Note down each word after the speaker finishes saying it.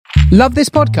Love this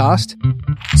podcast?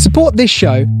 Support this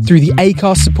show through the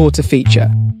Acast supporter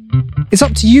feature. It's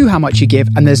up to you how much you give,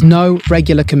 and there's no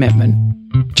regular commitment.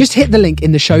 Just hit the link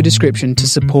in the show description to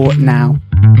support now.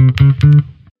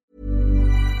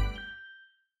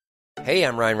 Hey,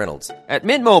 I'm Ryan Reynolds. At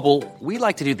Mint Mobile, we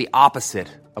like to do the opposite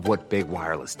of what Big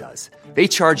Wireless does. They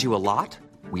charge you a lot,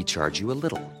 we charge you a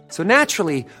little. So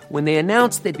naturally, when they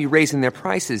announced they'd be raising their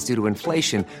prices due to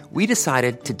inflation, we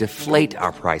decided to deflate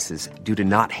our prices due to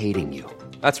not hating you.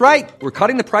 That's right. We're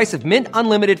cutting the price of Mint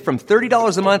Unlimited from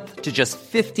 $30 a month to just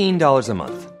 $15 a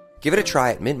month. Give it a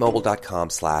try at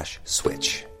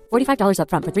mintmobile.com/switch. $45 up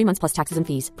front for 3 months plus taxes and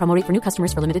fees. Promo rate for new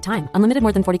customers for limited time. Unlimited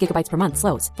more than 40 gigabytes per month.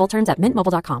 Slows full terms at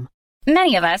mintmobile.com.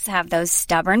 Many of us have those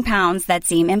stubborn pounds that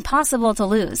seem impossible to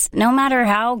lose, no matter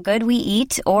how good we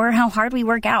eat or how hard we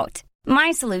work out. My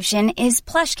solution is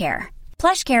PlushCare.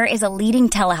 PlushCare is a leading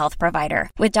telehealth provider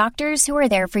with doctors who are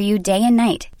there for you day and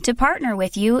night to partner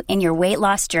with you in your weight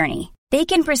loss journey. They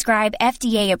can prescribe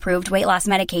FDA-approved weight loss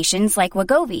medications like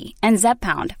Wegovy and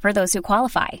Zepbound for those who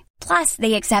qualify. Plus,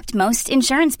 they accept most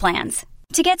insurance plans.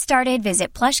 To get started,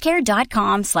 visit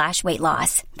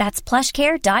plushcare.com/weightloss. That's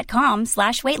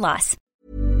plushcare.com/weightloss.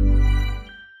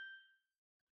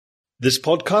 This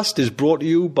podcast is brought to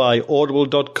you by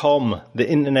Audible.com, the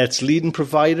internet's leading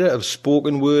provider of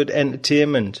spoken word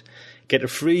entertainment. Get a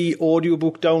free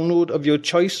audiobook download of your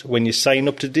choice when you sign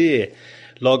up today.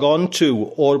 Log on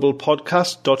to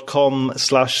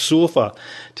audiblepodcast.com/sofa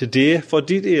today for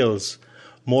details.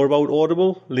 More about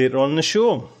Audible later on in the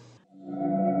show.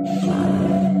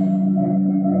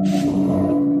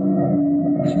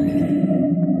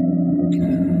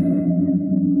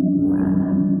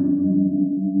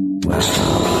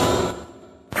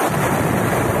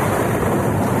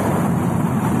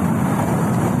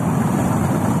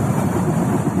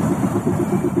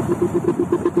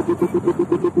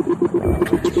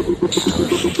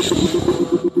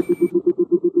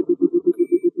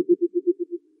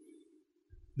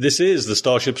 This is the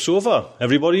Starship Sofa.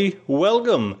 Everybody,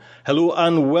 welcome. Hello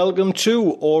and welcome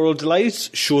to Oral Delights,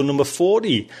 show number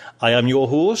 40. I am your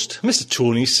host, Mr.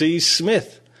 Tony C.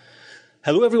 Smith.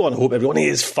 Hello everyone, I hope everyone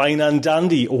is fine and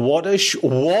dandy. What a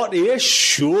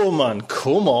show, man.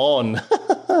 Come on.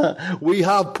 We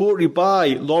have poetry by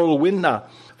Laurel Winter,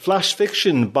 flash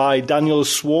fiction by Daniel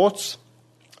Swartz.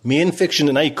 Main fiction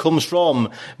tonight comes from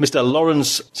Mr.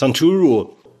 Lawrence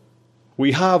Santoro.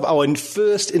 We have our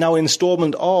first in our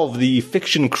instalment of the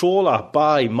Fiction Crawler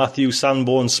by Matthew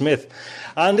Sanborn Smith.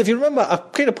 And if you remember, I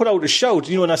kind of put out a shout,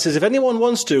 and I says, if anyone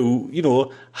wants to,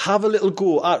 have a little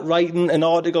go at writing an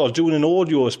article or doing an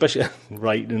audio, especially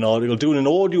doing an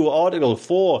audio article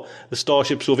for the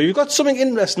Starship Sofa. If you've got something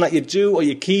interesting that you do or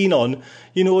you're keen on,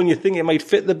 and you think it might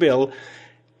fit the bill,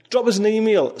 drop us an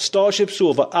email,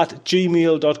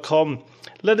 starshipsofa@gmail.com.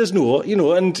 Let us know,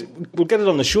 and we'll get it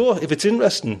on the show if it's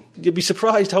interesting. You'd be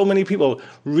surprised how many people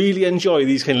really enjoy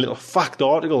these kind of little fact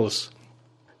articles.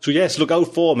 So yes, look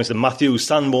out for Mr. Matthew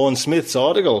Sanborn Smith's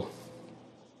article.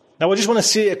 Now I just want to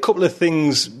say a couple of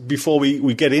things before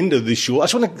we get into the show. I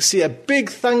just want to say a big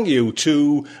thank you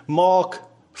to Mark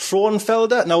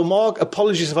Frauenfelder. Now Mark,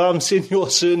 apologies if I'm saying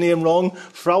your surname wrong,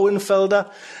 Frauenfelder.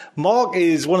 Mark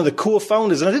is one of the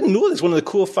co-founders, and I didn't know this, one of the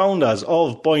co-founders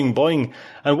of Boing Boing.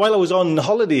 And while I was on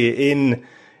holiday in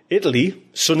Italy,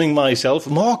 sunning myself,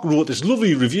 Mark wrote this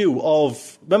lovely review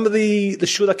of, remember the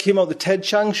show that came out, the Ted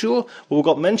Chiang show, where we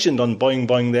got mentioned on Boing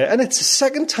Boing there. And it's the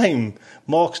second time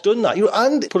Mark's done that.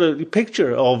 And put a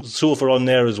picture of Sofa on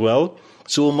there as well.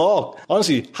 So Mark,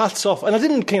 honestly, hats off. And I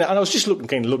was just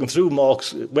looking through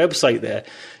Mark's website there.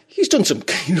 He's done some,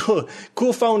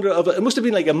 co-founder of it must have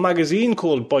been like a magazine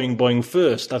called Boing Boing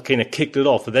first that kind of kicked it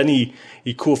off, and then he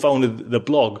co-founded the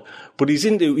blog. But he's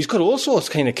got all sorts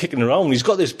kind of kicking around. He's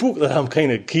got this book that I'm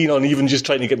kind of keen on, even just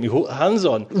trying to get my hands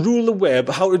on. Rule the Web: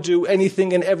 How to Do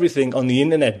Anything and Everything on the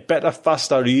Internet Better,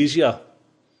 Faster, Easier.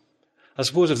 I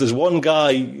suppose if there's one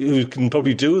guy who can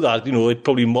probably do that, it'd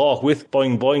probably Mark with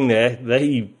Boing Boing there.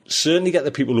 They certainly get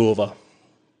the people over.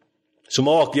 So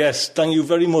Mark, yes, thank you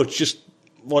very much. Just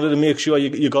wanted to make sure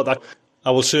you got that.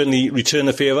 I will certainly return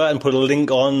the favour and put a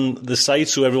link on the site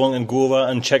so everyone can go over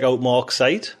and check out Mark's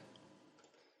site.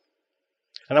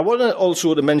 And I want to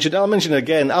also mention, I'll mention it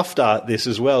again after this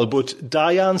as well, but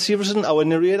Diane Severson, our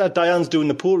narrator, Diane's doing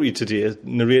the poetry today,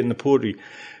 narrating the poetry.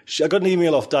 I got an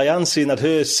email off Diane saying that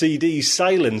her CD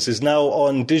Silence is now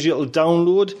on digital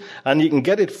download, and you can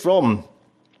get it from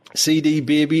CD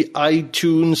Baby,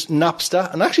 iTunes, Napster,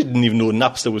 and I actually didn't even know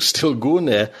Napster was still going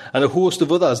there, and a host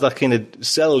of others that kind of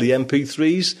sell the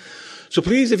MP3s. So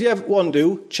please, if you ever want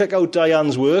to, check out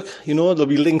Diane's work. There'll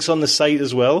be links on the site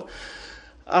as well.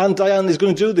 And Diane is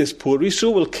going to do this poetry, so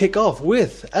we'll kick off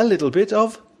with a little bit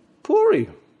of poetry.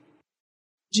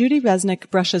 Judy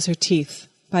Resnick Brushes Her Teeth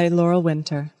by Laurel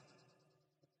Winter.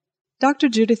 Dr.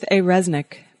 Judith A.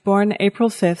 Resnick, born April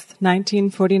 5,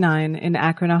 1949 in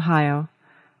Akron, Ohio,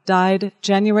 died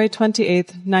January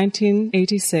 28,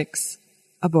 1986,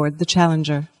 aboard the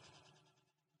Challenger.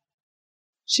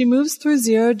 She moves through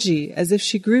zero-G as if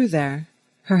she grew there,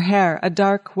 her hair a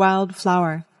dark wild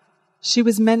flower. She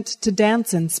was meant to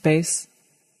dance in space,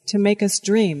 to make us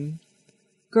dream.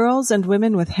 Girls and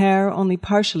women with hair only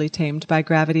partially tamed by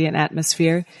gravity and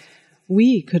atmosphere,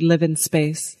 we could live in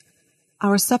space.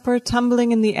 Our supper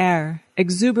tumbling in the air,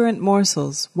 exuberant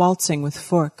morsels waltzing with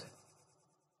fork.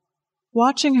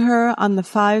 Watching her on the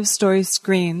 5-story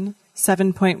screen,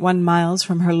 7.1 miles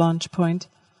from her launch point,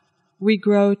 we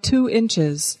grow 2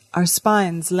 inches, our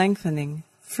spines lengthening,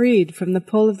 freed from the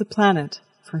pull of the planet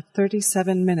for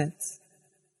 37 minutes.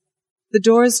 The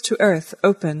doors to Earth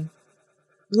open.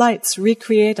 Lights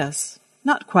recreate us,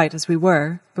 not quite as we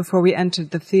were before we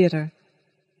entered the theater.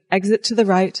 Exit to the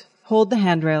right, hold the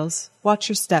handrails, watch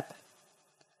your step.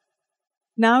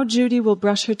 Now Judy will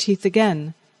brush her teeth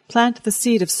again, plant the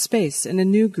seed of space in a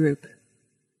new group.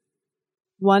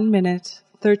 1 minute,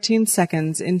 13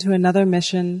 seconds into another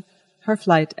mission, her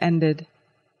flight ended.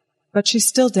 But she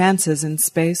still dances in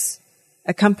space,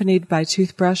 accompanied by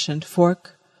toothbrush and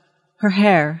fork, her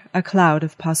hair a cloud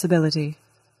of possibility.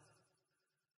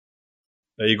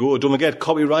 There you go. Don't forget,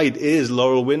 copyright is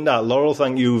Laurel Winter. Laurel,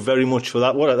 thank you very much for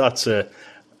that. That's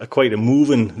quite a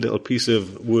moving little piece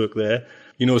of work there.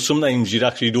 You know, sometimes you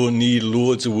actually don't need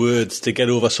loads of words to get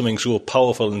over something so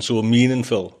powerful and so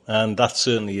meaningful, and that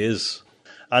certainly is.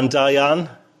 And Diane,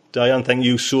 thank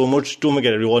you so much. Don't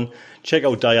forget, everyone, check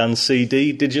out Diane's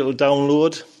CD, digital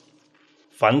download.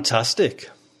 Fantastic.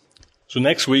 So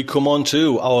next we come on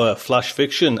to our flash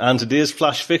fiction, and today's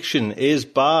flash fiction is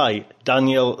by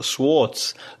Daniel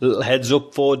Swartz. Little heads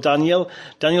up for Daniel.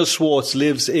 Daniel Swartz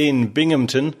lives in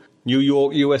Binghamton, New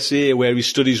York, USA, where he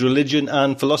studies religion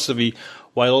and philosophy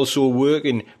while also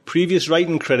working. Previous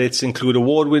writing credits include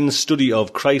award-winning study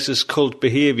of crisis cult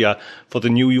behaviour for the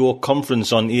New York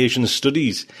Conference on Asian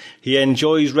Studies. He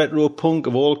enjoys retro punk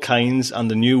of all kinds and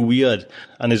the new weird,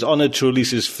 and is honoured to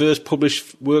release his first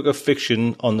published work of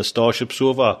fiction on the Starship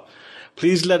Sofa.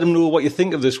 Please let him know what you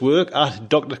think of this work at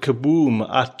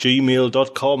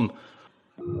drkaboom@gmail.com.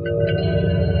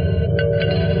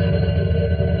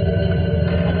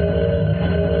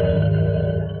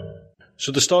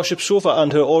 So the Starship Sofa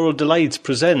and her Oral Delights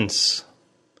presents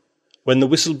When the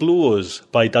Whistle Blows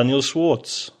by Daniel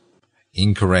Swartz.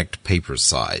 Incorrect paper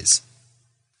size.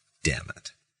 Damn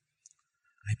it.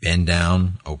 I bend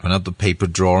down, open up the paper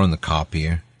drawer in the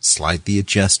copier, slide the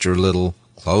adjuster a little,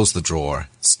 close the drawer,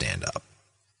 stand up.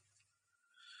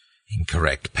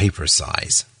 Incorrect paper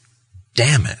size.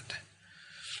 Damn it.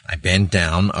 I bend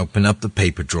down, open up the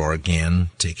paper drawer again,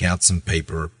 take out some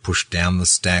paper, push down the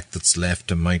stack that's left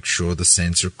to make sure the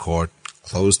sensor caught,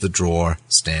 close the drawer,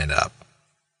 stand up.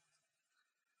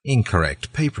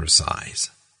 Incorrect paper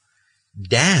size.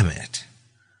 Damn it!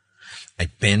 I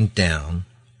bend down,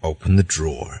 open the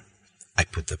drawer. I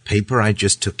put the paper I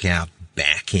just took out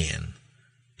back in,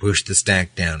 push the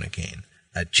stack down again,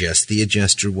 adjust the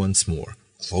adjuster once more,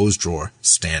 close drawer,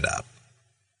 stand up.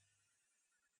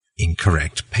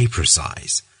 Incorrect paper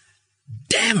size.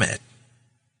 Damn it!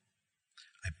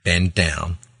 I bend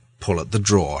down, pull at the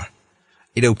drawer.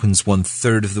 It opens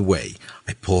 1/3 of the way.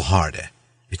 I pull harder.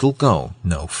 It'll go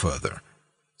no further.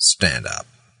 Stand up.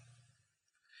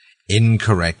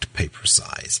 Incorrect paper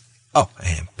size. Oh,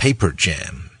 and paper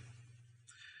jam.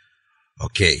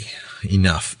 Okay,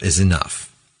 enough is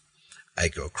enough. I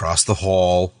go across the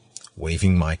hall,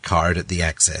 waving my card at the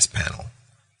access panel.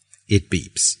 It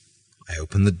beeps. I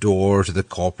open the door to the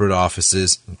corporate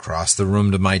offices and cross the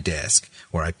room to my desk,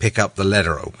 where I pick up the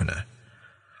letter opener.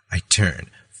 I turn,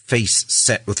 face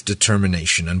set with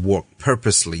determination, and walk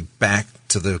purposely back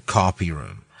to the copy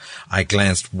room. I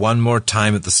glanced one more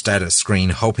time at the status screen,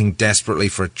 hoping desperately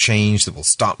for a change that will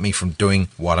stop me from doing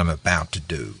what I'm about to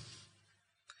do.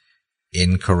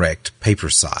 Incorrect paper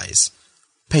size.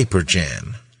 Paper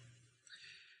jam.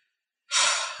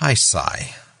 I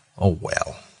sigh. Oh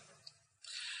well.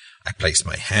 I place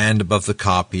my hand above the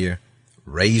copier,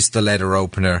 raise the letter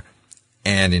opener,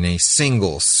 and in a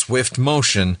single swift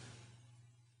motion,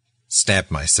 stab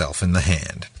myself in the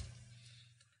hand.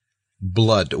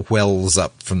 Blood wells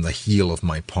up from the heel of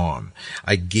my palm.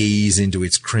 I gaze into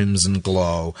its crimson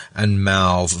glow and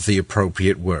mouth the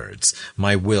appropriate words,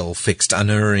 my will fixed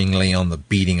unerringly on the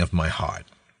beating of my heart.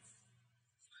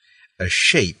 A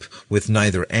shape with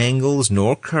neither angles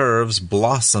nor curves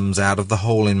blossoms out of the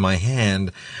hole in my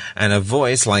hand, and a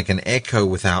voice like an echo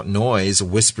without noise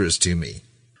whispers to me.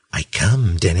 I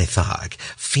come, Denethog,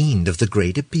 fiend of the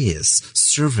great abyss,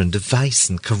 servant of vice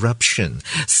and corruption,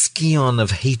 scion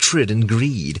of hatred and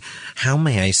greed. How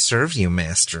may I serve you,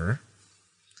 master?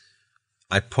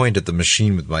 I point at the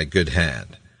machine with my good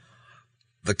hand.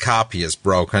 The copy is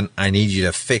broken. I need you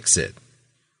to fix it.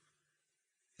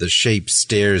 The shape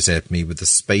stares at me with the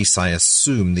space I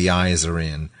assume the eyes are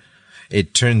in.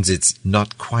 It turns its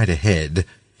not quite a head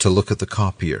to look at the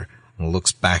copier and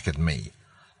looks back at me.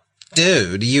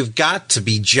 Dude, you've got to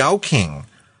be joking.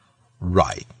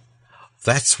 Right.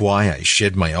 That's why I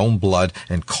shed my own blood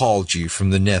and called you from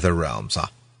the nether realms.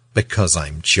 Because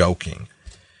I'm joking.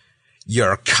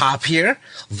 You're a copier?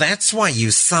 That's why you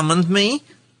summoned me?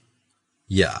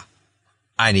 Yeah.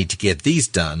 I need to get these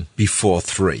done before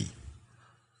 3.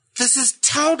 This is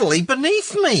totally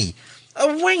beneath me.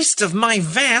 A waste of my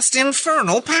vast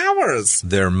infernal powers.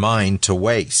 They're mine to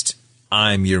waste.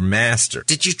 I'm your master.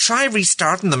 Did you try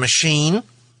restarting the machine?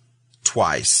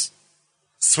 Twice.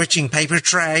 Switching paper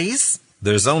trays?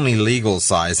 There's only legal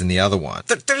size in the other one.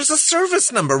 There's a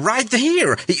service number right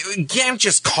here. You can't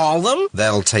just call them?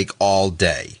 That'll take all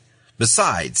day.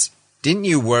 Besides, didn't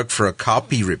you work for a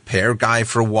copy repair guy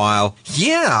for a while?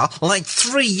 Yeah, like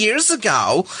 3 years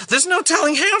ago. There's no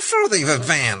telling how far they've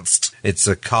advanced. It's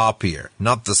a copier,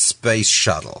 not the space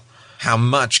shuttle. How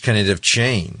much can it have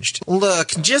changed? Look,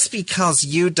 just because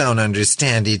you don't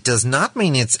understand it does not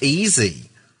mean it's easy.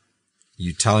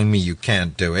 You telling me you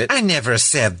can't do it? I never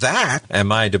said that.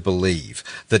 Am I to believe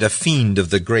that a fiend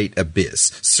of the great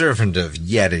abyss, servant of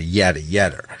yada yada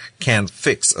yada, can't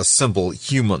fix a simple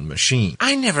human machine?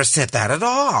 I never said that at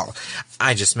all.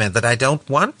 I just meant that I don't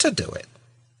want to do it.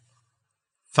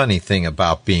 Funny thing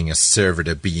about being a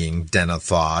servitor being,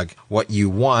 Denethog, what you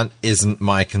want isn't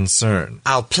my concern.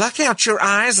 I'll pluck out your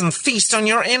eyes and feast on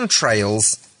your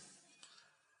entrails.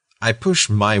 I push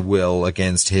my will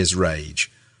against his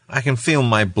rage. I can feel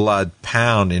my blood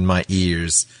pound in my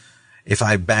ears. If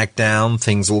I back down,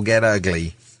 things will get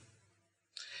ugly.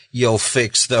 You'll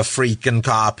fix the freaking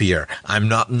copier. I'm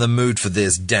not in the mood for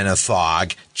this,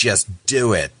 Denethog. Just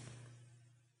do it.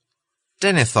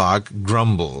 Denethog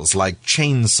grumbles like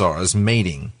chainsaws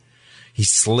mating. He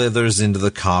slithers into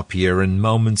the copier, and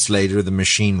moments later the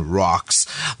machine rocks,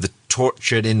 the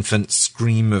tortured infant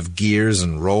scream of gears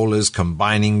and rollers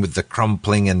combining with the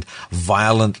crumpling and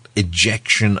violent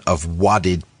ejection of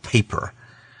wadded paper.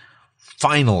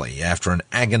 Finally, after an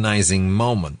agonizing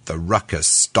moment, the ruckus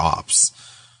stops.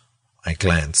 I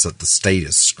glance at the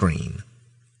status screen.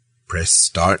 Press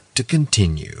start to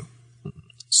continue.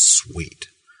 Sweet.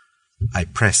 I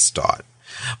press start.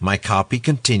 My copy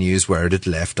continues where it had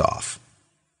left off.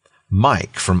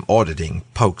 Mike from auditing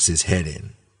pokes his head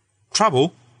in.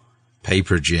 Trouble?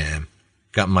 Paper jam.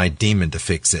 Got my demon to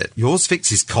fix it. Yours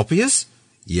fixes copiers?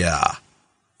 Yeah.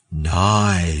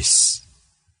 Nice.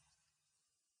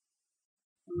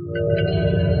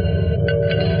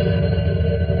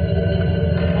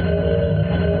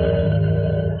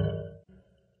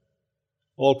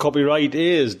 All copyright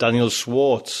is Daniel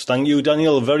Schwartz. Thank you,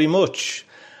 Daniel, very much.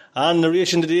 And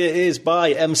narration today is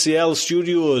by MCL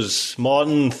Studios.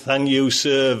 Martin, thank you,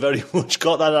 sir, very much.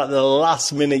 Got that at the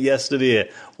last minute yesterday.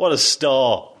 What a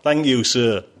star. Thank you,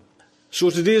 sir. So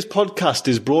today's podcast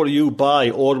is brought to you by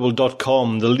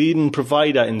Audible.com, the leading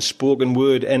provider in spoken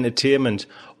word entertainment.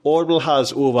 Audible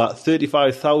has over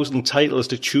 35,000 titles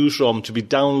to choose from to be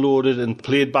downloaded and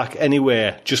played back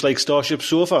anywhere, just like Starship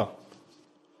Sofa.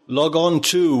 Log on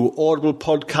to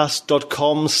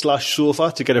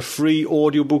audiblepodcast.com/sofa to get a free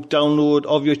audiobook download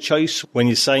of your choice when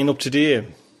you sign up today.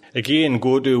 Again,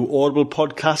 go to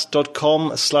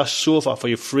audiblepodcast.com/sofa for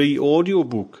your free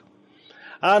audiobook.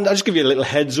 And I'll just give you a little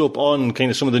heads up on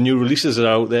kind of some of the new releases that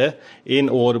are out there in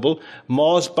Audible.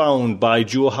 Marsbound by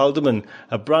Joe Haldeman,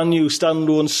 a brand new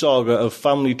standalone saga of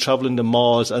family travelling to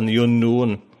Mars and the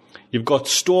unknown. You've got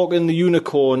Stalking the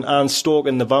Unicorn and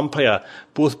Stalking the Vampire,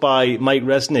 both by Mike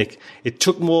Resnick. It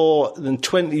took more than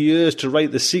 20 years to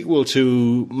write the sequel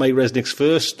to Mike Resnick's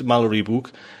first Mallory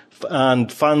book, and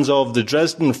fans of the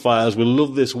Dresden Files will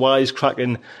love this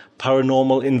wisecracking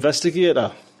paranormal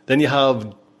investigator. Then you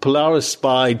have Polaris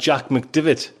by Jack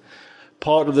McDivitt,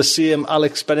 part of the same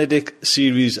Alex Benedict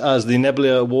series as the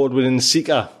Nebula award-winning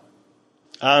Seeker.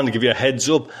 And to give you a heads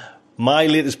up, my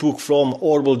latest book from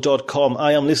Audible.com,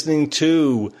 I am listening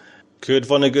to Kurt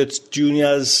Vonnegut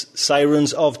Jr.'s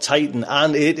Sirens of Titan,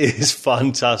 and it is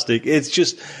fantastic. It's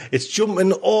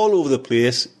jumping all over the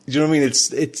place. Do you know what I mean?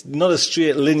 It's not a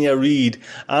straight linear read,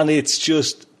 and it's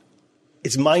just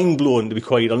it's mind-blowing, to be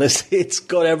quite honest. It's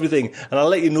got everything. And I'll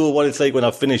let you know what it's like when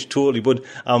I've finished totally, but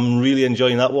I'm really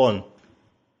enjoying that one.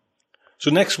 So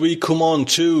next we come on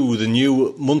to the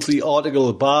new monthly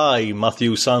article by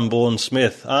Matthew Sanborn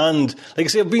Smith. And like I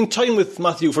say, I've been toying with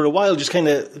Matthew for a while, just kind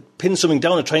of pin something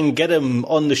down and try and get him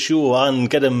on the show and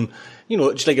get him, you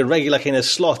know, just like a regular kind of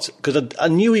slot. Because I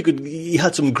knew he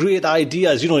had some great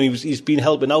ideas, you know, and he's been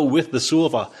helping out with the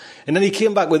sofa. And then he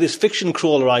came back with this fiction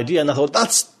crawler idea, and I thought,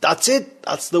 that's it,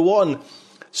 that's the one.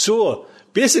 So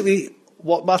basically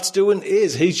what Matt's doing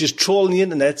is he's just trolling the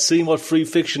internet, seeing what free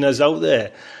fiction is out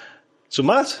there. So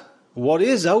Matt, what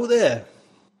is out there?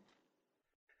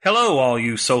 Hello all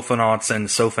you sofanauts and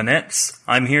sofanettes.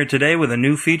 I'm here today with a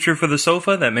new feature for the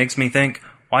sofa that makes me think,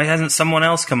 why hasn't someone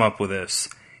else come up with this?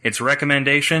 It's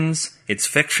recommendations, it's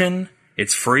fiction,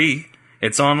 it's free,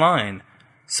 it's online.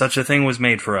 Such a thing was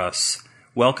made for us.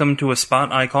 Welcome to a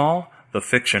spot I call the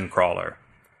Fiction Crawler.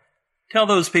 Tell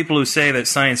those people who say that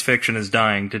science fiction is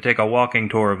dying to take a walking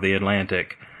tour of the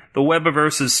Atlantic. The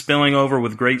Webiverse is spilling over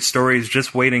with great stories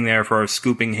just waiting there for our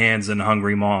scooping hands and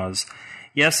hungry maws.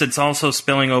 Yes, it's also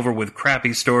spilling over with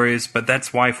crappy stories, but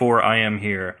that's why for I am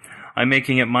here. I'm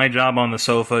making it my job on the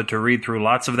sofa to read through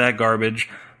lots of that garbage,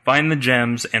 find the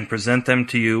gems, and present them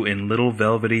to you in little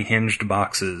velvety hinged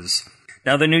boxes.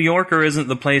 Now, the New Yorker isn't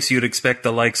the place you'd expect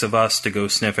the likes of us to go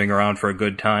sniffing around for a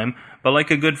good time, but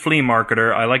like a good flea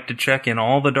marketer, I like to check in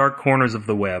all the dark corners of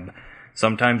the web.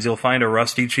 Sometimes you'll find a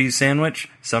rusty cheese sandwich,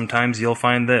 sometimes you'll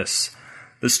find this.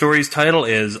 The story's title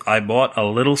is I Bought a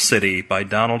Little City by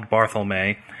Donald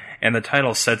Barthelme, and the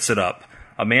title sets it up.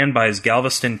 A man buys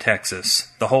Galveston, Texas,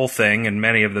 the whole thing and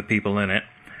many of the people in it.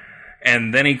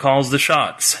 And then he calls the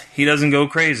shots. He doesn't go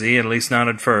crazy, at least not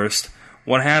at first.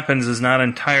 What happens is not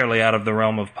entirely out of the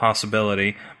realm of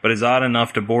possibility, but is odd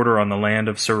enough to border on the land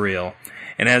of surreal.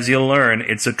 And as you'll learn,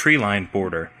 it's a tree-lined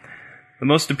border. The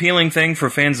most appealing thing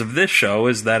for fans of this show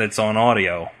is that it's on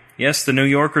audio. Yes, the New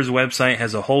Yorker's website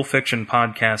has a whole fiction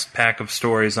podcast pack of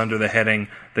stories under the heading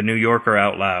The New Yorker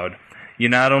Out Loud. You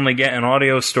not only get an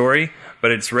audio story, but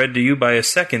it's read to you by a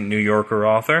second New Yorker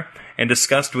author and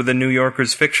discussed with the New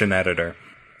Yorker's fiction editor.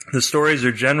 The stories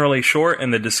are generally short,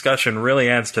 and the discussion really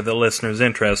adds to the listener's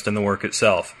interest in the work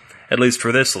itself, at least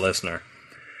for this listener.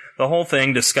 The whole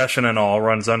thing, discussion and all,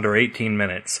 runs under 18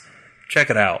 minutes. Check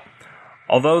it out.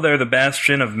 Although they're the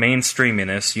bastion of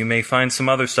mainstreaminess, you may find some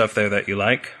other stuff there that you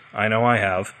like. I know I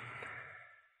have.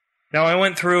 Now, I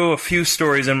went through a few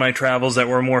stories in my travels that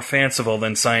were more fanciful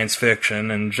than science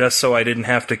fiction, and just so I didn't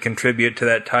have to contribute to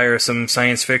that tiresome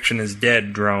science fiction is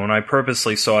dead drone, I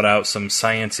purposely sought out some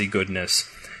science-y goodness,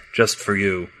 just for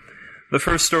you. The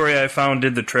first story I found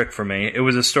did the trick for me. It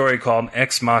was a story called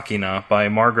Ex Machina by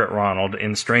Margaret Ronald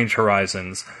in Strange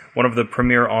Horizons, one of the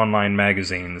premier online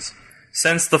magazines.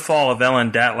 Since the fall of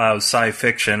Ellen Datlow's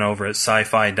sci-fiction over at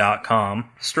sci-fi.com,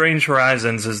 Strange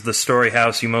Horizons is the story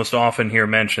house you most often hear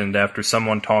mentioned after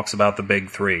someone talks about the big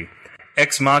three.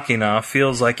 Ex Machina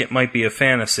feels like it might be a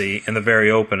fantasy in the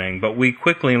very opening, but we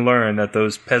quickly learn that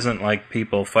those peasant-like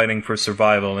people fighting for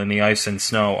survival in the ice and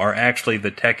snow are actually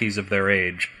the techies of their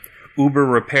age. Uber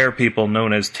repair people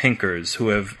known as Tinkers, who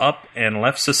have up and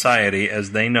left society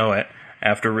as they know it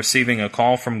after receiving a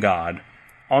call from God.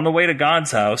 On the way to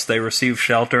God's house, they receive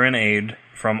shelter and aid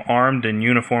from armed and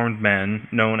uniformed men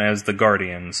known as the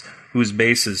Guardians, whose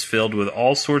base is filled with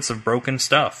all sorts of broken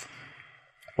stuff.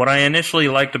 What I initially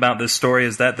liked about this story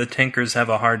is that the Tinkers have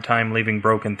a hard time leaving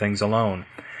broken things alone.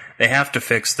 They have to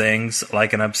fix things,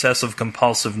 like an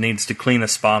obsessive-compulsive needs to clean a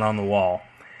spot on the wall.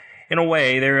 In a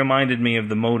way, they reminded me of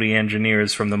the Modi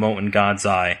engineers from the Mote in God's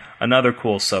Eye, another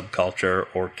cool subculture,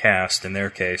 or caste in their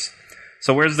case.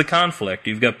 So where's the conflict?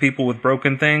 You've got people with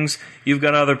broken things, you've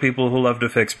got other people who love to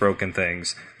fix broken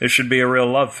things. This should be a real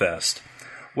love fest.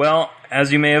 Well,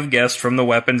 as you may have guessed from the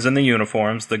weapons and the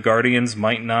uniforms, the Guardians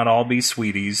might not all be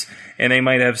sweeties, and they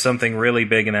might have something really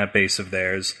big in that base of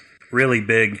theirs. Really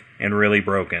big and really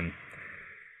broken.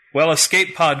 Well,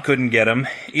 Escape Pod couldn't get him,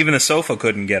 even the sofa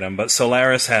couldn't get him, but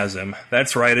Solaris has him.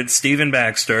 That's right, it's Stephen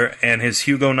Baxter and his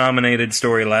Hugo-nominated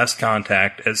story Last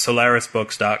Contact at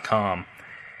SolarisBooks.com.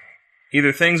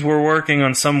 Either things were working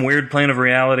on some weird plane of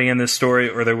reality in this story,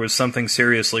 or there was something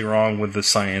seriously wrong with the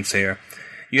science here.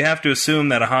 You have to assume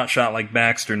that a hotshot like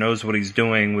Baxter knows what he's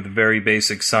doing with very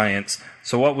basic science.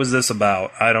 So what was this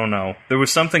about? I don't know. There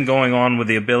was something going on with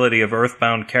the ability of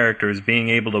Earthbound characters being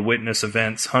able to witness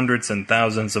events hundreds and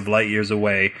thousands of light years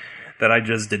away that I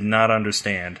just did not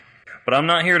understand. But I'm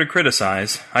not here to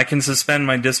criticize. I can suspend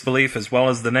my disbelief as well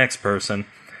as the next person.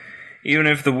 Even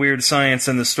if the weird science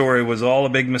in the story was all a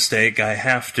big mistake, I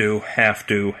have to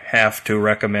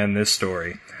recommend this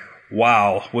story.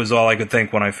 Wow, was all I could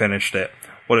think when I finished it.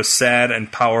 What a sad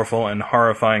and powerful and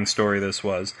horrifying story this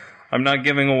was. I'm not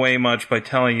giving away much by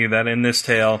telling you that in this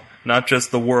tale, not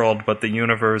just the world, but the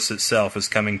universe itself is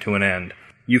coming to an end.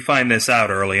 You find this out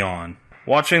early on.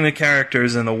 Watching the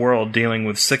characters in the world dealing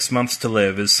with 6 months to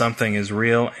live is something as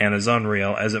real and as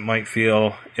unreal as it might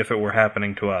feel if it were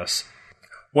happening to us.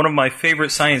 One of my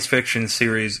favorite science fiction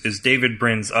series is David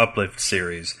Brin's Uplift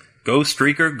series, Go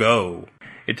Streaker Go!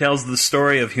 It tells the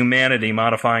story of humanity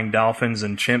modifying dolphins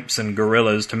and chimps and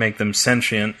gorillas to make them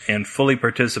sentient and fully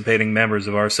participating members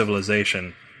of our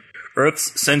civilization.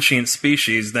 Earth's sentient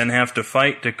species then have to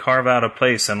fight to carve out a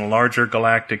place in a larger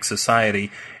galactic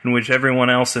society in which everyone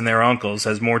else and their uncles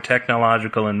has more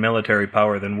technological and military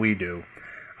power than we do.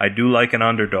 I do like an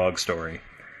underdog story.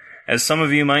 As some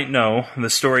of you might know, the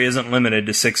story isn't limited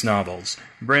to 6 novels.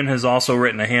 Brin has also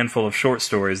written a handful of short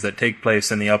stories that take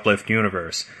place in the Uplift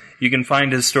universe. You can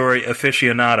find his story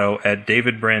Aficionado at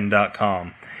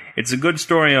davidbrin.com. It's a good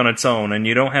story on its own, and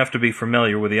you don't have to be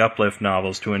familiar with the Uplift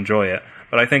novels to enjoy it,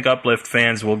 but I think Uplift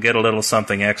fans will get a little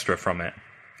something extra from it.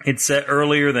 It's set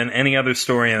earlier than any other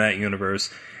story in that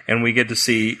universe, and we get to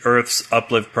see Earth's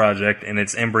Uplift project in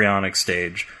its embryonic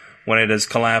stage, when it has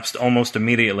collapsed almost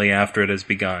immediately after it has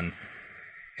begun.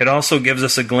 It also gives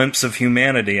us a glimpse of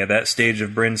humanity at that stage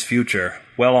of Brin's future,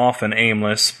 well off and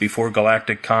aimless before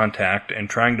galactic contact and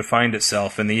trying to find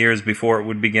itself in the years before it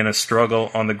would begin a struggle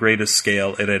on the greatest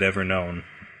scale it had ever known.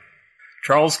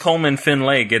 Charles Coleman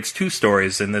Finlay gets 2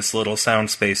 stories in this little sound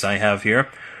space I have here.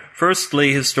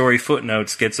 Firstly, his story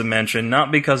Footnotes gets a mention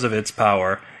not because of its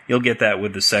power. You'll get that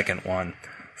with the second one.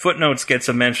 Footnotes gets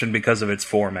a mention because of its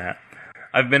format.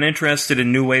 I've been interested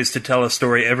in new ways to tell a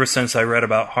story ever since I read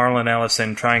about Harlan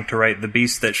Ellison trying to write The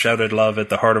Beast That Shouted Love at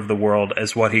the Heart of the World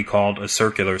as what he called a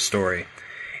circular story.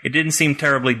 It didn't seem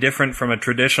terribly different from a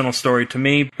traditional story to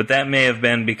me, but that may have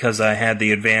been because I had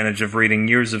the advantage of reading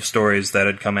years of stories that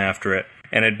had come after it,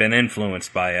 and had been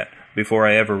influenced by it, before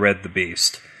I ever read The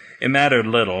Beast. It mattered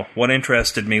little. What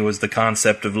interested me was the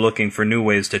concept of looking for new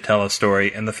ways to tell a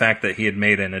story and the fact that he had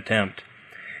made an attempt.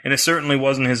 And it certainly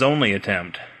wasn't his only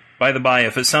attempt. By the by,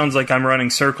 if it sounds like I'm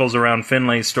running circles around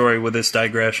Finlay's story with this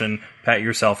digression, pat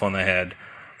yourself on the head.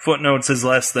 Footnotes is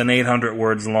less than 800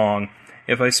 words long.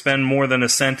 If I spend more than a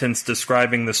sentence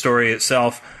describing the story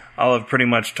itself, I'll have pretty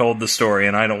much told the story,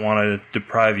 and I don't want to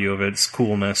deprive you of its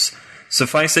coolness.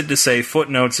 Suffice it to say,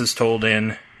 Footnotes is told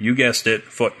in, you guessed it,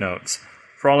 footnotes.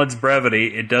 For all its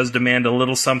brevity, it does demand a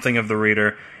little something of the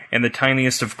reader, and the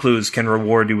tiniest of clues can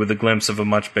reward you with a glimpse of a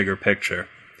much bigger picture.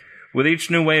 With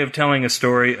each new way of telling a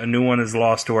story, a new one is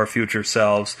lost to our future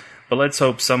selves, but let's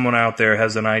hope someone out there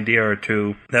has an idea or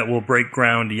two that will break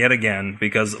ground yet again,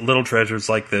 because little treasures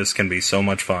like this can be so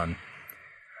much fun.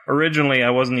 Originally, I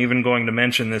wasn't even going to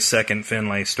mention this second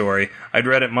Finlay story. I'd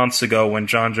read it months ago when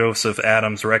John Joseph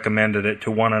Adams recommended it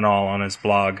to one and all on his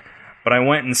blog, but I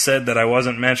went and said that I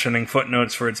wasn't mentioning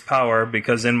Footnotes for its power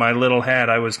because in my little head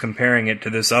I was comparing it to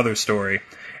this other story,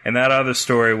 and that other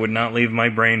story would not leave my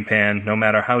brain pan no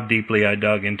matter how deeply I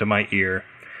dug into my ear.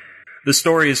 The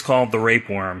story is called The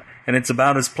Rapeworm, and it's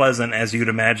about as pleasant as you'd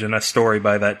imagine a story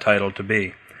by that title to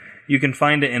be. You can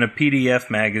find it in a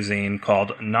PDF magazine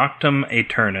called Noctum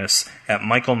Aeternus at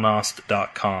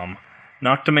michaelnost.com.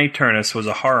 Noctum Aeternus was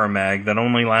a horror mag that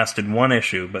only lasted 1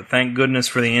 issue, but thank goodness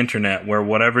for the internet where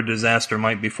whatever disaster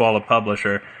might befall a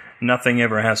publisher, nothing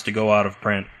ever has to go out of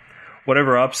print.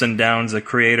 Whatever ups and downs a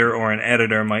creator or an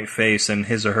editor might face in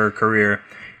his or her career,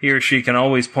 he or she can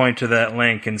always point to that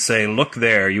link and say, look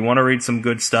there, you want to read some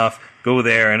good stuff, go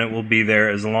there and it will be there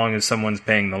as long as someone's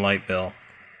paying the light bill.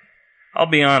 I'll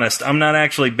be honest, I'm not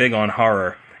actually big on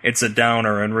horror. It's a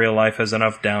downer and real life has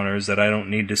enough downers that I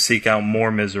don't need to seek out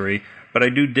more misery, but I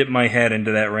do dip my head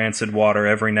into that rancid water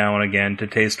every now and again to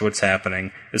taste what's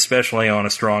happening, especially on a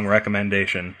strong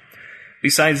recommendation.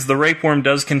 Besides, The Rapeworm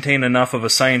does contain enough of a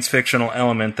science-fictional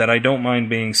element that I don't mind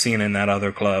being seen in that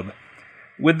other club.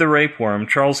 With The Rapeworm,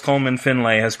 Charles Coleman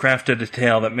Finlay has crafted a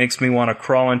tale that makes me want to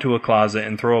crawl into a closet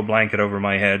and throw a blanket over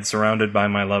my head, surrounded by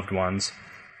my loved ones.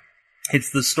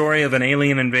 It's the story of an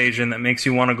alien invasion that makes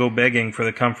you want to go begging for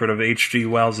the comfort of H.G.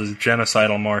 Wells's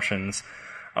genocidal Martians.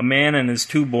 A man and his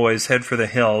 2 boys head for the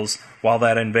hills while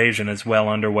that invasion is well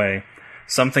underway.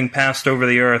 Something passed over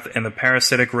the earth, and the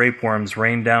parasitic rapeworms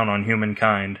rain down on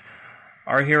humankind.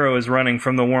 Our hero is running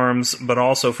from the worms, but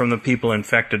also from the people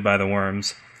infected by the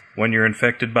worms. When you're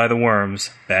infected by the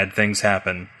worms, bad things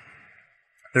happen.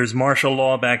 There's martial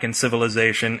law back in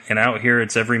civilization, and out here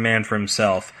it's every man for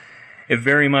himself. It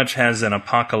very much has an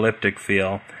apocalyptic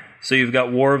feel. So you've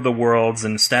got War of the Worlds,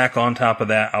 and stack on top of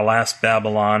that Alas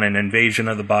Babylon and Invasion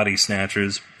of the Body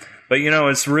Snatchers. But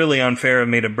it's really unfair of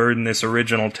me to burden this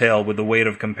original tale with the weight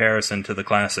of comparison to the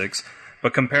classics.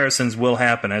 But comparisons will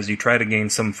happen as you try to gain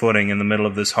some footing in the middle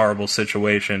of this horrible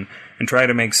situation and try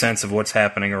to make sense of what's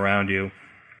happening around you.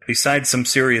 Besides some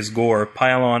serious gore,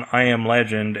 pile on I Am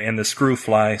Legend and the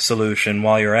Screwfly solution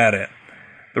while you're at it.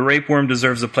 The Rapeworm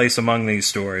deserves a place among these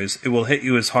stories. It will hit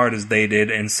you as hard as they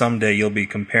did, and someday you'll be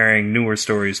comparing newer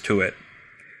stories to it.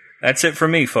 That's it for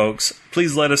me, folks.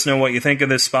 Please let us know what you think of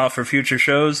this spot for future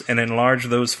shows, and enlarge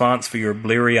those fonts for your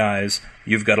bleary eyes.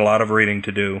 You've got a lot of reading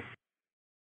to do.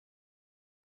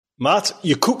 Matt,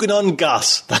 you're cooking on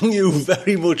gas. Thank you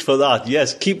very much for that.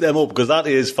 Yes, keep them up, because that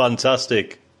is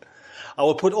fantastic. I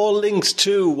will put all links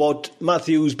to what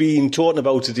Matthew's been talking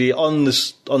about today on the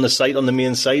site, on the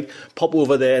main site. Pop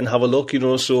over there and have a look,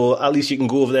 so at least you can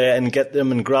go over there and get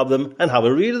them and grab them and have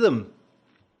a read of them.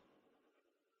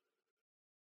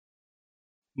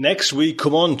 Next we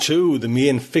come on to the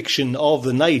main fiction of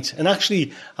the night, and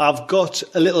actually I've got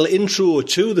a little intro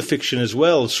to the fiction as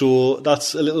well, so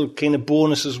that's a little kind of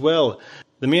bonus as well.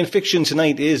 The main fiction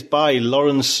tonight is by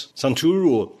Lawrence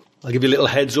Santoro. I'll give you a little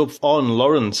heads up on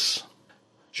Lawrence.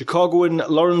 Chicagoan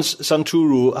Lawrence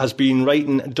Santoro has been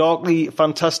writing darkly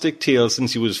fantastic tales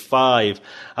since he was 5.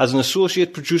 As an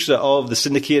associate producer of the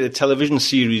syndicated television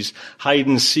series Hide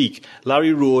and Seek,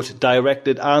 Larry wrote,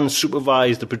 directed and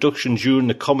supervised the production during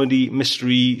the comedy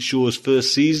mystery show's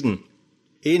first season.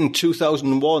 In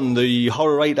 2001, the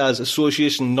Horror Writers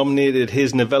Association nominated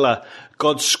his novella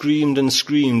God Screamed and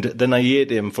Screamed, Then I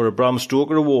Ate Him for a Bram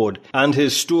Stoker Award, and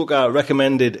his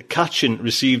Stoker-recommended Catchin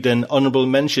received an honourable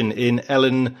mention in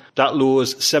Ellen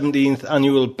Datlow's 17th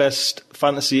Annual Best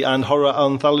Fantasy and Horror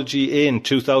Anthology in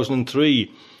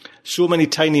 2003. So Many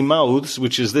Tiny Mouths,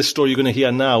 which is this story you're going to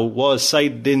hear now, was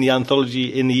cited in the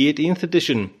anthology in the 18th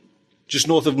edition. Just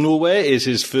North of Nowhere is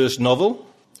his first novel.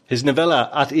 His novella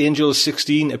At Angels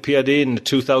 16 appeared in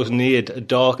 2008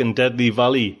 Dark and Deadly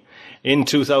Valley. In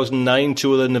 2009,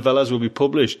 2 other novellas will be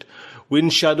published.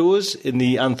 Wind Shadows in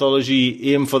the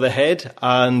anthology Aim for the Head,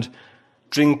 and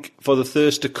Drink for the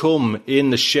Thirst to Come in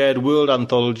the Shared World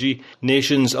anthology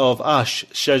Nations of Ash,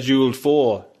 scheduled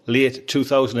for late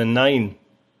 2009.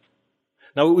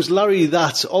 Now, it was Larry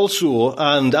that also,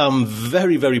 and I'm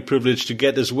very, very privileged to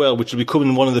get as well, which will be coming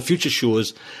in one of the future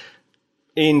shows,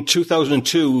 in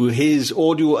 2002, his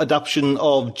audio adaptation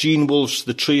of Gene Wolfe's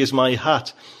The Tree Is My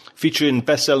Hat, featuring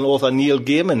best-selling author Neil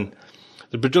Gaiman.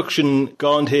 The production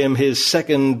garnered him his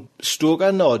second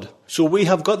Stoker nod. So we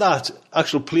have got that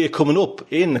actual play coming up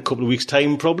in a couple of weeks'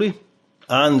 time, probably.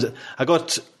 And I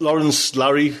got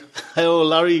Larry. Hello,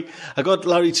 Larry. I got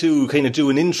Larry to kind of do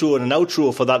an intro and an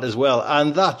outro for that as well.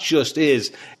 And that just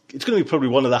is, it's going to be probably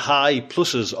one of the high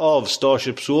pluses of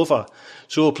Starship Sofa.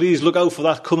 So please look out for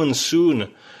that coming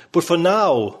soon. But for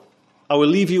now, I will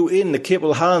leave you in the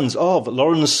capable hands of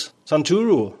Lawrence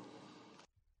Santoro.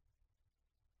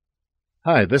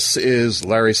 Hi, this is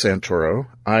Larry Santoro.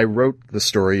 I wrote the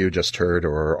story you just heard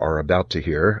or are about to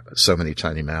hear, So Many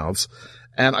Tiny Mouths.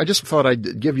 And I just thought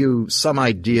I'd give you some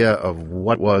idea of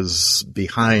what was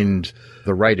behind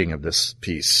the writing of this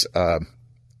piece.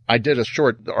 I did a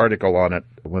short article on it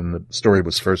when the story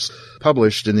was first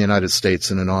published in the United States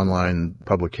in an online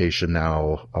publication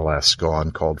now, alas,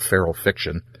 gone, called Feral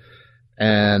Fiction.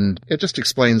 And it just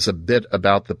explains a bit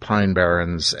about the Pine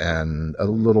Barrens and a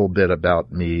little bit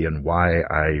about me and why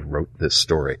I wrote this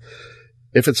story.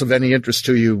 If it's of any interest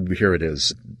to you, here it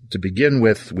is. To begin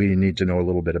with, we need to know a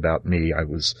little bit about me. I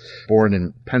was born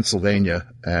in Pennsylvania,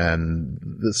 and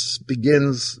this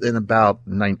begins in about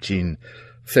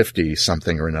 1950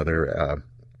 something or another.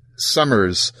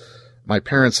 Summers, my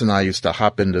parents and I used to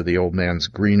hop into the old man's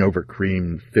green over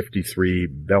cream 53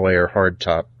 Bel Air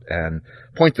hardtop and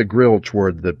point the grill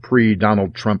toward the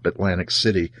pre-Donald Trump Atlantic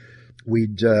City.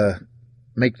 We'd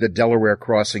make the Delaware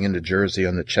crossing into Jersey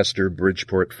on the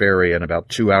Chester-Bridgeport ferry, and about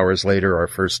 2 hours later our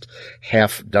first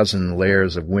half-dozen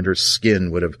layers of winter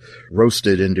skin would have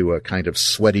roasted into a kind of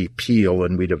sweaty peel,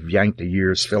 and we'd have yanked a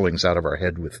year's fillings out of our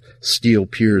head with Steel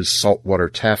Pier's saltwater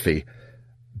taffy.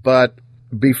 But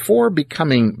before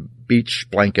becoming beach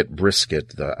blanket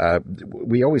brisket,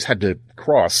 we always had to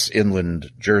cross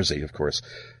inland Jersey, of course.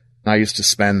 I used to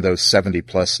spend those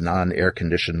 70-plus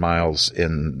non-air-conditioned miles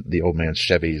in the old man's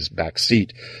Chevy's back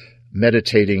seat,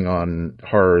 meditating on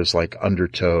horrors like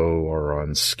undertow or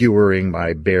on skewering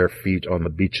my bare feet on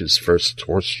the beach's first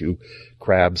horseshoe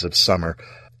crabs of summer.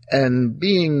 And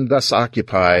being thus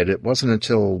occupied, it wasn't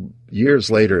until years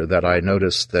later that I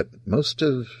noticed that most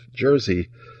of Jersey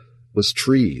was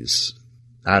trees,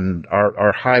 and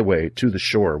our highway to the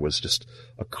shore was just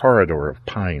a corridor of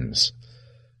pines.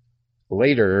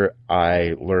 Later,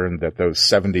 I learned that those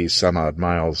 70-some-odd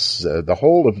miles, the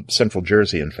whole of central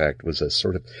Jersey, in fact, was a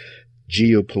sort of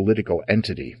geopolitical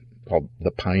entity called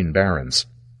the Pine Barrens,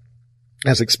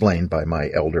 as explained by my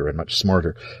elder and much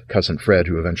smarter cousin Fred,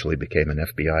 who eventually became an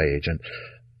FBI agent.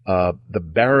 The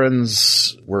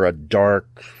Barrens were a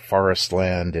dark forest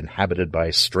land inhabited by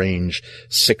strange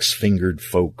six-fingered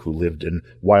folk who lived in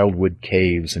wildwood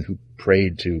caves and who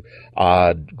prayed to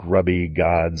odd, grubby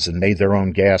gods and made their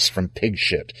own gas from pig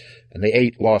shit. And they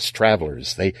ate lost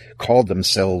travelers. They called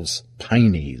themselves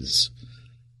Pineys.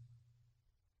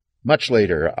 Much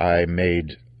later, I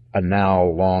made a now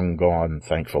long gone,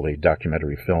 thankfully,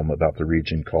 documentary film about the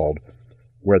region called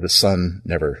Where the Sun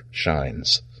Never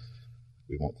Shines.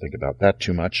 We won't think about that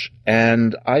too much.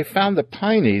 And I found the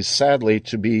Pineys, sadly,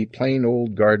 to be plain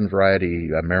old garden variety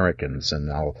Americans, and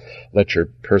I'll let your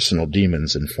personal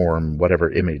demons inform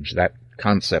whatever image that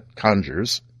concept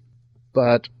conjures.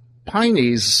 But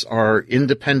Pineys are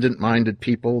independent-minded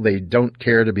people. They don't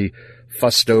care to be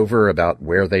fussed over about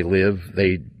where they live.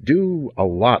 They do a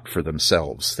lot for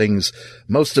themselves, things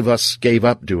most of us gave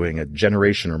up doing a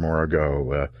generation or more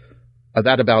ago.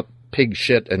 That about pig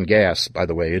shit and gas, by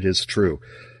the way, it is true.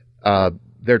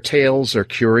 Their tales are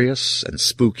curious and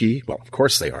spooky. Well, of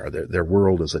course they are. Their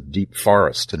world is a deep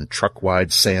forest and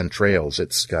truck-wide sand trails.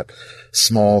 It's got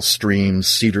small streams,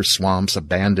 cedar swamps,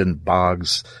 abandoned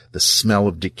bogs, the smell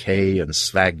of decay and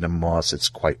sphagnum moss. It's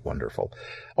quite wonderful.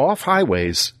 Off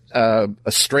highways, a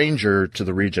stranger to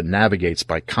the region navigates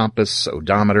by compass,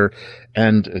 odometer,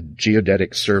 and a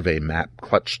geodetic survey map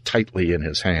clutched tightly in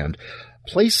his hand.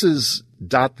 Places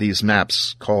dot these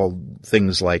maps called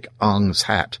things like Ong's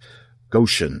Hat,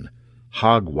 Goshen,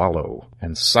 Hog Wallow,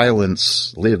 and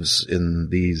silence lives in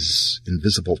these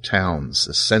invisible towns.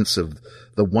 A sense of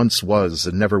the once was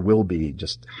and never will be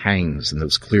just hangs in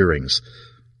those clearings.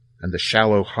 And the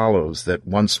shallow hollows that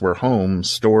once were homes,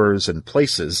 stores, and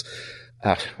places.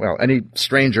 Any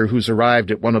stranger who's arrived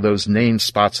at one of those named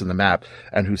spots in the map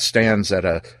and who stands at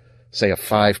a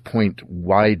 5-point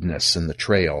wideness in the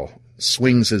trail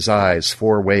swings his eyes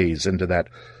 4 ways into that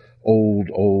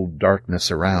old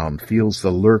darkness around, feels the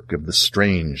lurk of the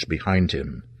strange behind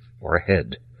him or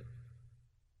ahead.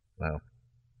 Well,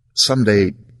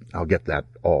 someday I'll get that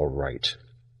all right.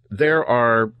 There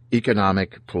are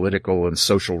economic, political, and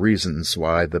social reasons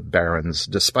why the Barrens,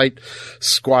 despite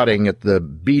squatting at the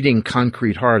beating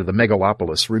concrete heart of the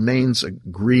megalopolis, remains a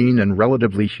green and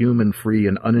relatively human-free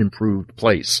and unimproved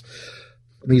place.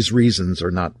 These reasons are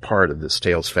not part of this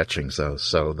tale's fetchings, though,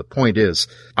 so the point is,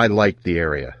 I liked the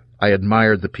area. I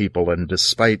admired the people, and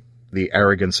despite the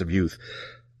arrogance of youth,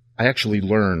 I actually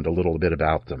learned a little bit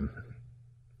about them.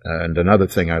 And another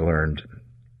thing I learned,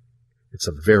 it's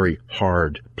a very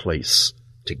hard place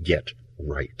to get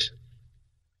right.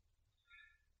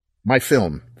 My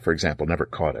film, for example, never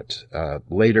caught it.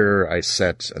 Later, I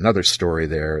set another story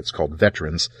there. It's called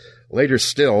Veterans. Later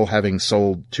still, having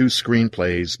sold 2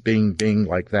 screenplays, bing,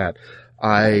 like that,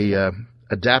 I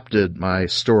adapted my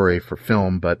story for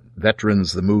film, but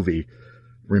Veterans, the movie,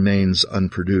 remains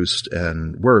unproduced,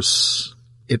 and worse,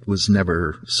 it was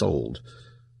never sold.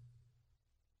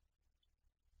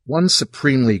 One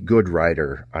supremely good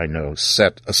writer I know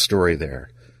set a story there.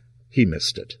 He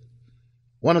missed it.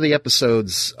 One of the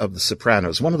episodes of The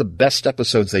Sopranos, one of the best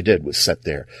episodes they did, was set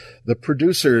there. The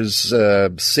producers,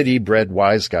 city-bred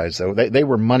wise guys, though, they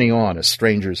were money on as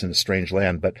strangers in a strange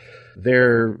land, but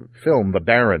their film, The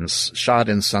Barrens, shot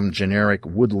in some generic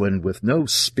woodland with no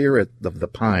spirit of the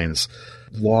pines,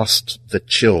 lost the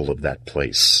chill of that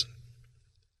place.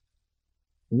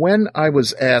 When I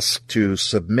was asked to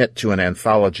submit to an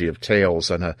anthology of tales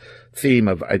on a theme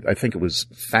of, I think it was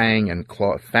Fang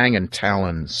and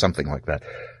Talon, something like that,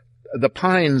 the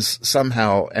pines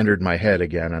somehow entered my head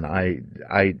again, and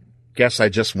I guess I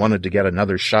just wanted to get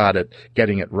another shot at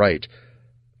getting it right.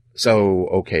 So,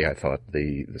 okay, I thought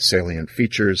the salient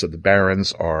features of the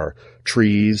Barrens are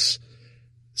trees,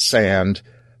 sand,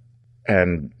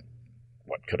 and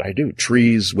what could I do?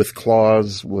 Trees with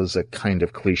claws was a kind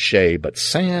of cliche, but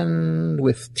sand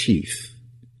with teeth.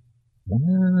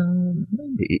 Well,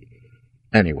 maybe.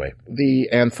 Anyway, the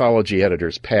anthology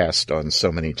editors passed on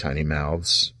So Many Tiny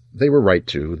Mouths. They were right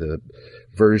to. The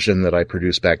version that I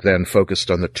produced back then focused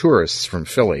on the tourists from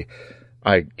Philly.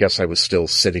 I guess I was still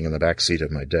sitting in the backseat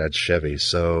of my dad's Chevy,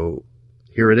 so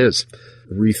here it is.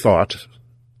 Rethought,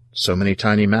 So Many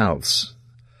Tiny Mouths.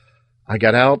 I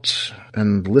got out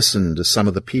and listened to some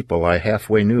of the people I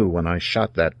halfway knew when I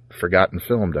shot that forgotten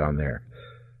film down there.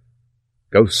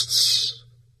 Ghosts.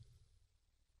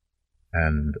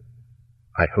 And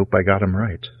I hope I got 'em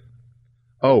right.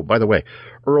 Oh, by the way,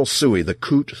 Earl Suey, the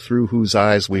coot through whose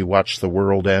eyes we watch the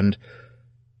world end,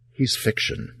 he's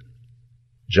fiction.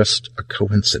 Just a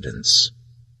coincidence.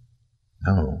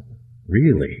 No,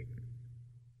 really.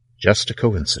 Just a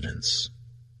coincidence.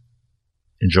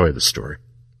 Enjoy the story.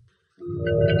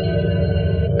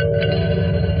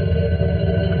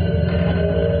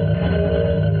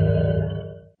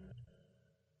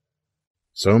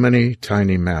 So Many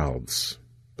Tiny Mouths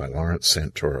by Lawrence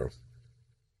Santoro.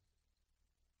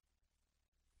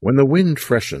 When the wind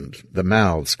freshened, the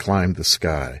mouths climbed the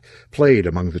sky, played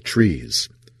among the trees.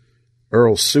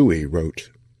 Earl Suey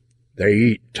wrote, "They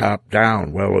eat top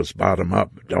down well as bottom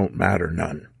up, don't matter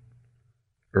none."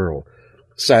 Earl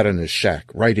sat in his shack,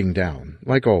 writing down,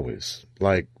 like always,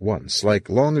 like once, like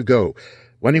long ago,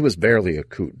 when he was barely a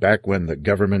coot, back when the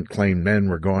government claimed men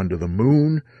were going to the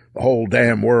moon, the whole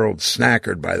damn world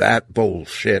snackered by that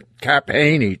bullshit. Cap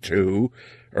Haney, too.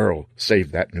 Earl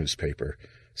saved that newspaper.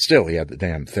 Still, he had the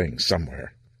damn thing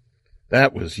somewhere.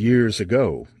 That was years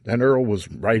ago, and Earl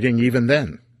was writing even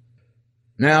then.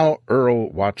 Now Earl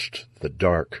watched the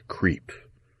dark creep.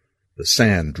 The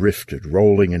sand drifted,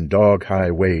 rolling in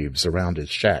dog-high waves around his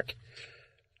shack.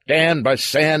 "Damned by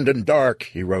sand and dark,"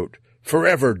 he wrote.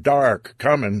 "Forever dark,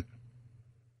 comin'."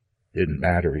 Didn't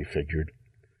matter, he figured.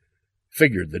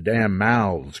 Figured the damn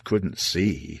mouths couldn't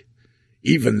see.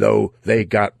 Even though they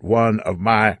got one of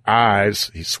my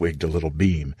eyes, he swigged a little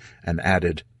beam and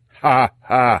added, "Ha,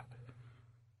 ha."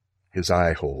 His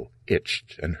eye hole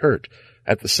itched and hurt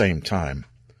at the same time.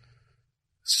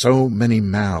 So many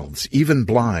mouths, even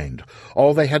blind.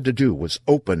 All they had to do was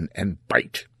open and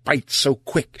bite so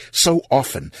quick, so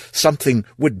often. Something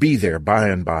would be there by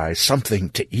and by, something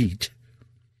to eat.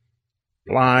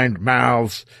 "Blind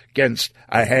mouths 'gainst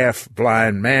a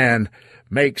half-blind man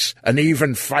makes an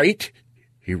even fight,"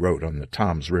 he wrote on the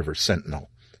Toms River Sentinel.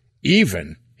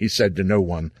 "Even," he said to no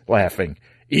one, laughing.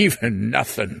 "Even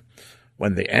nothing.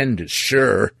 When the end is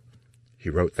sure." He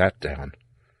wrote that down.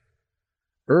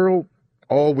 Earl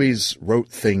always wrote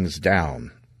things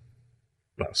down.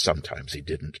 Well, sometimes he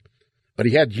didn't. But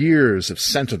he had years of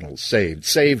Sentinels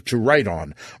saved to write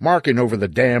on, marking over the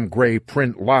damn gray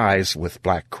print lies with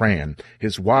black crayon,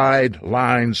 his wide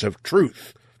lines of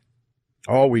truth.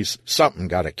 "Always something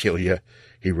gotta kill you,"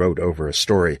 he wrote over a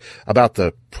story about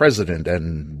the president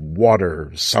and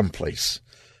water someplace.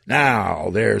 "Now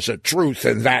there's a truth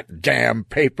in that damn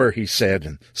paper," he said,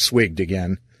 and swigged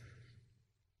again.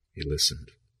 He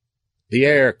listened. The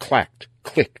air clacked,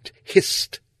 clicked,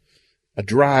 hissed. A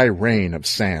dry rain of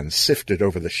sand sifted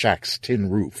over the shack's tin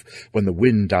roof when the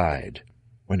wind died.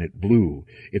 When it blew,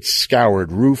 it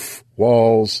scoured roof,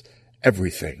 walls,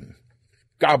 everything.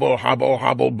 "Gobble, hobble,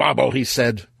 hobble, bobble," he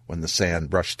said, when the sand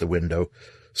brushed the window.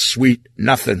 "Sweet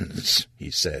nothings,"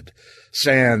 he said.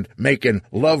 "Sand making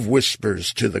love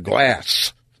whispers to the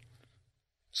glass."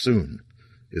 Soon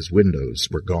his windows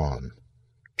were gone.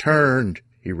 "Turned,"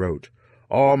 he wrote.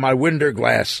 "All my window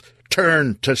glass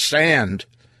turned to sand."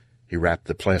 He wrapped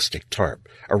the plastic tarp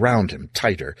around him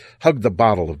tighter, hugged the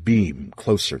bottle of beam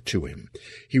closer to him.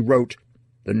 He wrote,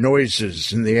 "The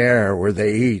noises in the air where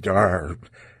they eat are—"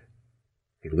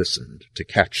 He listened to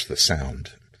catch the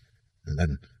sound, and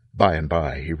then by and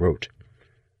by he wrote,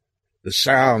 "The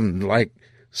sound like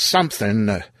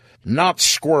something, not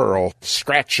squirrel,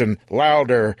 scratching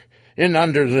louder in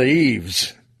under the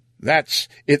eaves. That's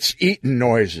its eatin'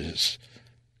 noises."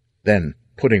 Then,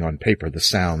 putting on paper the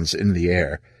sounds in the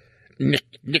air,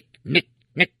 "Nick, nick, nick,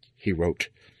 nick," he wrote.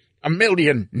 "A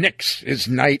million nicks is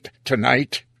night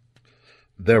tonight."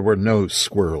 There were no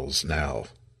squirrels now.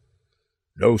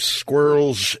 "No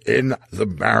squirrels in the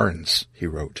barrens," he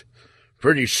wrote.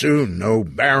 "Pretty soon no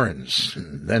barrens,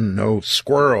 and then no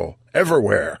squirrel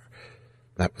everywhere."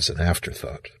 That was an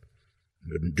afterthought.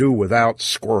 "Couldn't do without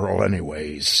squirrel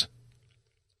anyways."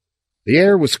 The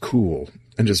air was cool,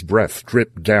 and his breath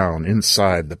dripped down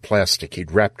inside the plastic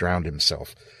he'd wrapped around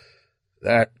himself.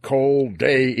 "That cold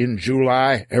day in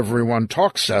July everyone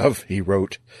talks of," he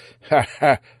wrote. "Ha,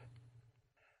 ha."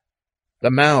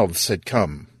 The mouths had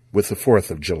come with the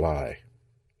 4th of July.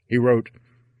 He wrote,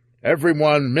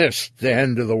 "Everyone missed the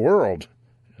end of the world."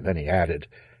 And then he added,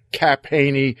 "Cap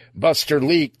Haney, Buster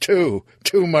Leak, too.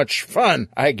 Too much fun,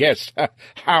 I guess,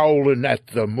 howling at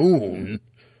the moon."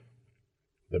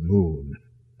 The moon.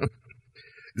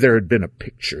 There had been a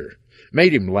picture.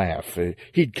 Made him laugh.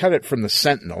 He'd cut it from the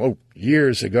Sentinel,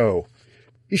 years ago.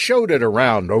 He showed it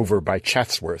around over by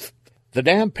Chatsworth. The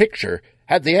damn picture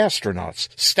had the astronauts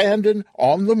standing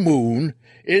on the moon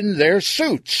in their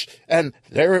suits, and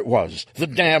there it was, the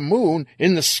damn moon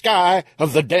in the sky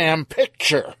of the damn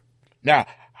picture. Now,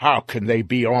 How can they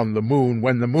be on the moon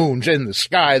when the moon's in the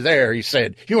sky there? He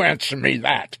said. You answer me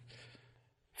that.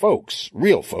 Folks,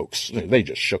 real folks, they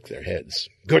just shook their heads.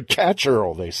 Good catch,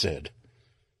 Earl, they said.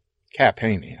 Cap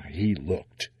Haney, he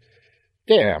looked.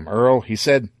 Damn, Earl, he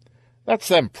said. That's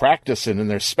them practicing in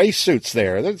their spacesuits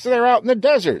there. They're out in the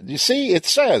desert. You see, it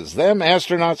says, them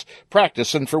astronauts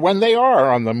practicing for when they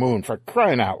are on the moon, for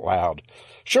crying out loud.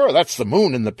 Sure, that's the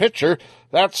moon in the picture.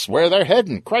 That's where they're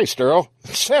heading. Christ, Earl,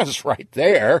 it says right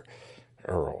there.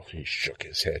 Earl, he shook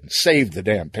his head and saved the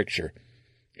damn picture.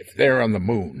 If they're on the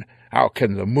moon, how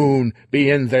can the moon be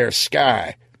in their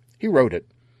sky? He wrote it.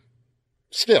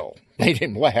 Still made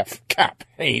him laugh. Cap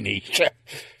Haney.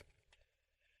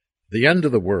 The end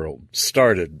of the world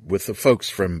started with the folks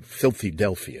from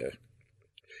Philadelphia.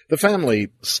 The family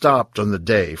stopped on the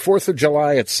day, 4th of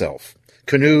July itself,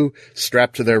 canoe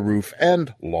strapped to their roof,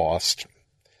 and lost.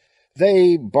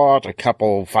 They bought a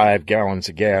couple 5 gallons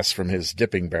of gas from his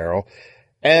dipping barrel,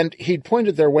 and he'd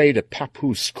pointed their way to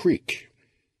Papoose Creek.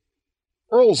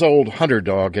 Earl's old hunter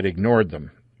dog had ignored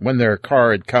them. When their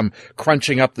car had come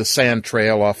crunching up the sand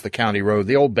trail off the county road,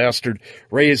 the old bastard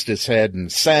raised his head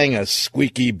and sang a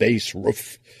squeaky bass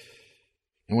roof.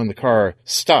 And when the car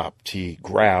stopped, he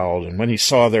growled, and when he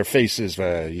saw their faces,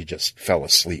 he just fell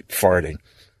asleep, farting.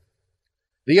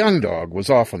 The young dog was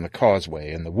off on the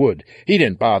causeway in the wood. He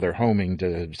didn't bother homing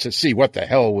to see what the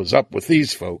hell was up with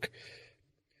these folk.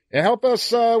 Help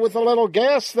us with a little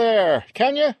gas there,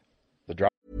 can you?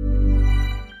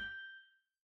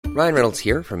 Ryan Reynolds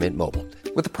here from Mint Mobile.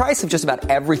 With the price of just about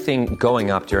everything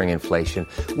going up during inflation,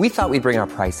 we thought we'd bring our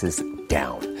prices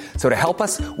down. So to help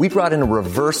us, we brought in a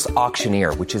reverse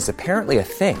auctioneer, which is apparently a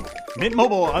thing. Mint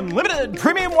Mobile Unlimited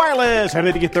Premium Wireless. How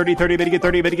to get 30, 30, bit to get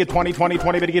 30, bit to get 20, 20,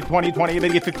 20, bit to get 20, 20, bit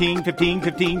to get 15, 15,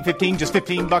 15, 15, just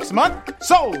 $15 a month?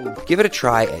 Sold! Give it a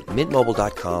try at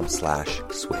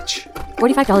mintmobile.com/switch.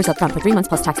 $45 up front for 3 months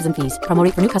plus taxes and fees. Promo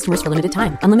rate for new customers for limited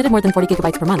time. Unlimited more than 40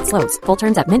 gigabytes per month. Slows full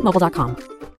terms at mintmobile.com.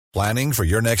 Planning for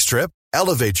your next trip?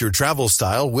 Elevate your travel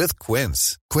style with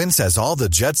Quince. Quince has all the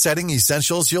jet-setting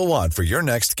essentials you'll want for your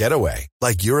next getaway,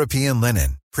 like European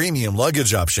linen, premium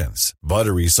luggage options,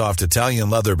 buttery soft Italian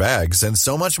leather bags, and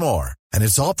so much more. And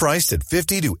it's all priced at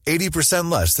 50 to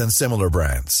 80% less than similar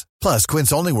brands. Plus,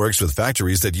 Quince only works with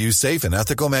factories that use safe and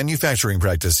ethical manufacturing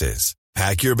practices.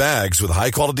 Pack your bags with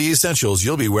high-quality essentials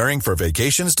you'll be wearing for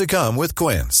vacations to come with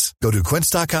Quince. Go to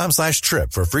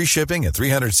quince.com/trip for free shipping and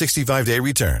 365-day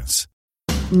returns.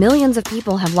 Millions of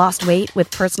people have lost weight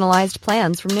with personalized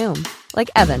plans from Noom.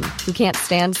 Like Evan, who can't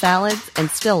stand salads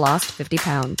and still lost 50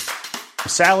 pounds.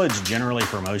 Salads generally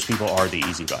for most people are the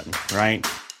easy button, right?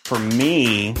 For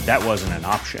me, that wasn't an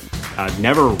option. I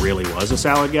never really was a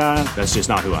salad guy. That's just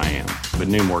not who I am. But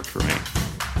Noom worked for me.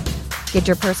 Get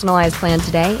your personalized plan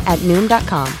today at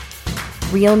Noom.com.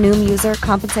 Real Noom user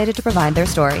compensated to provide their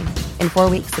story. In 4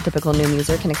 weeks, the typical Noom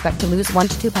user can expect to lose 1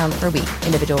 to 2 pounds per week.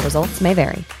 Individual results may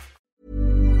vary.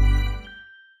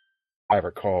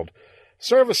 Driver called.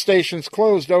 Service station's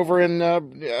closed over in,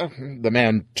 The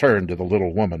man turned to the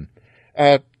little woman.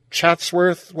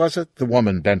 Chatsworth, was it? The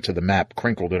woman bent to the map,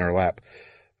 crinkled in her lap.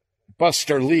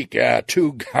 Buster Leak,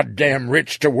 too goddamn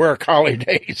rich to work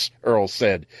holidays, Earl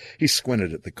said. He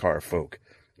squinted at the car folk.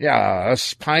 Yeah,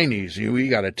 us Pineys, we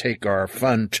gotta take our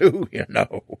fun too, you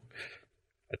know.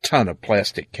 A ton of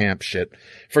plastic camp shit.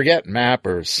 Forget map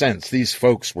or sense, these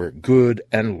folks were good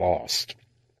and lost.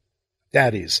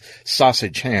 Daddy's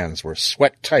sausage hands were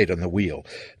sweat tight on the wheel.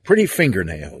 Pretty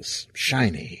fingernails,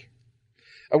 shiny.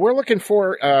 We're looking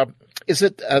for, is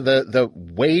it the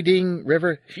Wading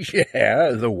River?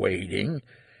 Yeah, the Wading.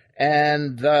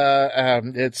 And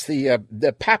it's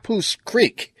the Papoose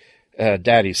Creek.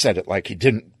 Daddy said it like he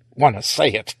didn't want to say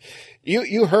it.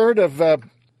 You heard of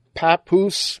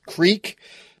Papoose Creek?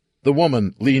 The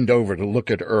woman leaned over to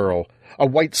look at Earl. A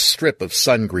white strip of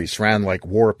sun grease ran like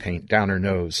war paint down her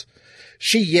nose.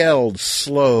 She yelled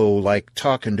slow, like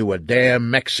talking to a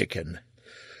damn Mexican.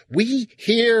 We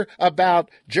hear about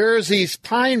Jersey's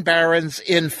pine barrens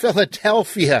in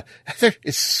Philadelphia. There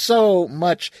is so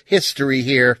much history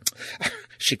here.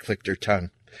 She clicked her tongue.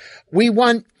 We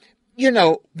want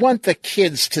the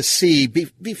kids to see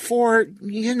before,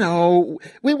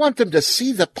 we want them to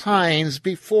see the pines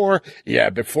before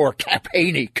Cap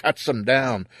Haney cuts them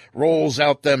down, rolls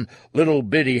out them little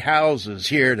bitty houses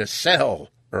here to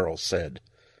sell, Earl said.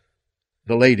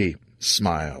 The lady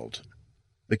smiled.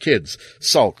 The kids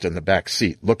sulked in the back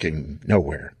seat, looking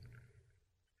nowhere.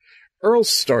 Earl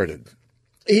started.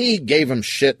 He gave him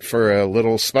shit for a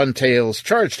little Spuntails,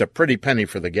 charged a pretty penny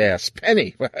for the gas.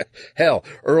 Penny? Hell,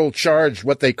 Earl charged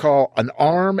what they call an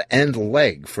arm and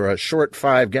leg for a short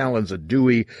 5 gallons of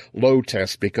Dewey low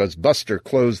test because Buster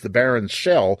closed the Baron's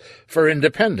shell for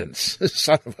independence.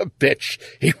 Son of a bitch,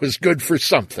 he was good for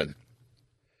something.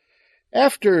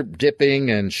 After dipping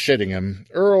and shitting him,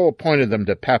 Earl pointed them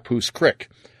to Papoose Creek.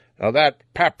 Now, that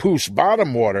Papoose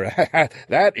bottom water,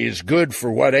 that is good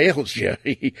for what ails you.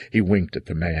 He winked at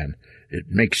the man. It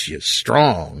makes you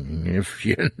strong, if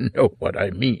you know what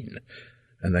I mean.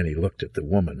 And then he looked at the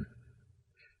woman.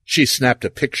 She snapped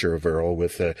a picture of Earl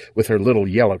with her little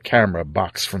yellow camera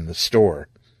box from the store.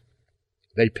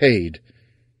 They paid,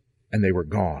 and they were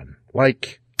gone,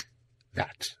 like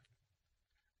that.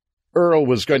 Earl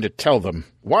was going to tell them,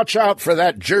 watch out for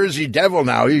that Jersey devil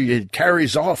now. He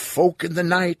carries off folk in the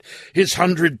night, his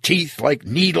 100 teeth like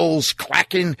needles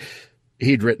clacking.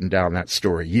 He'd written down that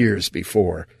story years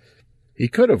before. He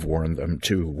could have warned them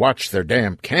to watch their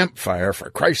damn campfire, for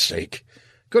Christ's sake.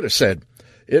 Could have said,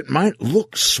 it might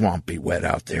look swampy wet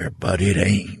out there, but it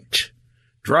ain't.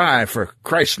 Dry for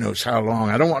Christ knows how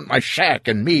long. I don't want my shack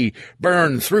and me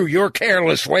burned through your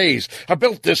careless ways. I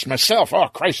built this myself. Oh,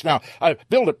 Christ, now. I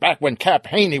built it back when Cap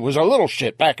Haney was a little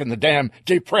shit back in the damn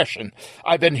Depression.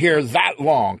 I've been here that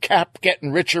long. Cap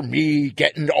getting richer, me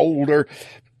getting older.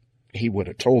 He would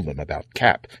have told them about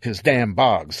Cap, his damn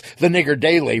bogs, the nigger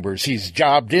day laborers he's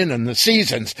jobbed in the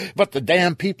seasons. But the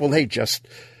damn people, the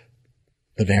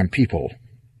damn people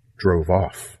drove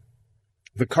off.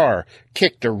 The car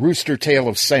kicked a rooster tail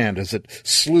of sand as it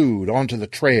slewed onto the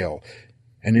trail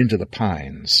and into the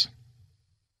pines.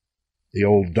 The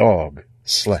old dog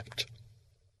slept.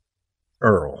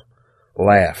 Earl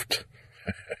laughed.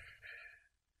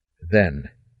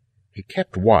 Then he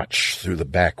kept watch through the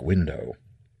back window.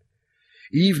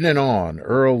 Evening on,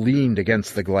 Earl leaned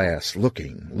against the glass,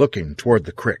 looking toward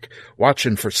the crick,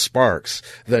 watching for sparks,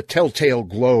 the telltale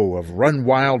glow of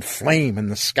run-wild flame in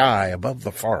the sky above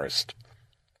the forest.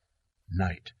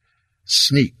 Night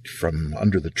sneaked from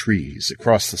under the trees,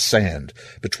 across the sand,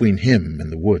 between him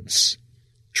and the woods.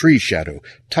 Tree shadow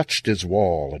touched his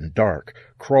wall, and dark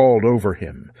crawled over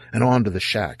him and onto the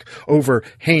shack, over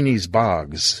Haney's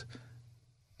bogs.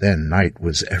 Then night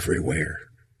was everywhere.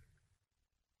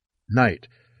 Night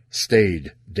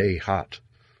stayed day hot.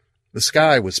 The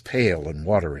sky was pale and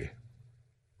watery.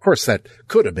 Of course, that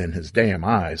could have been his damn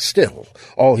eyes. Still,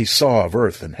 all he saw of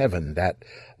earth and heaven that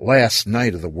last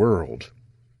night of the world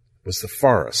was the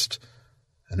forest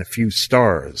and a few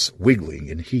stars wiggling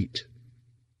in heat.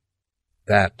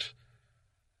 That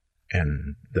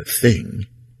and the thing.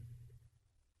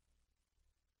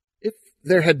 If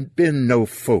there had been no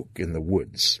folk in the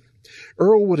woods,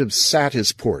 Earl would have sat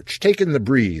his porch, taken the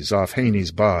breeze off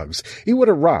Haney's bogs. He would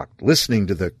have rocked, listening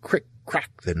to the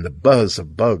crick-crack and the buzz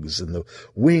of bugs and the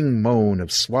wing-moan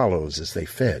of swallows as they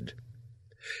fed.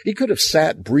 He could have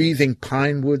sat breathing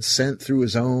pine wood scent through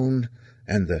his own,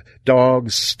 and the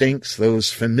dog's stinks,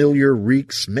 those familiar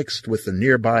reeks mixed with the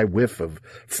nearby whiff of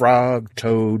frog,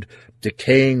 toad,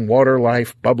 decaying water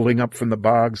life bubbling up from the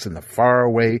bogs and the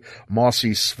faraway,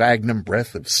 mossy sphagnum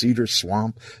breath of cedar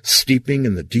swamp steeping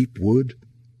in the deep wood.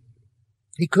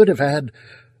 He could have had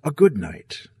a good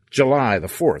night, July the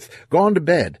 4th, gone to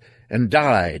bed, and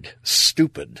died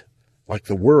stupid, like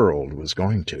the world was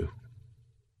going to.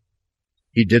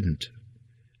 He didn't.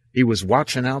 He was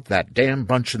watching out that damn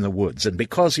bunch in the woods, and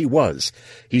because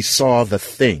he saw the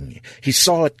thing. He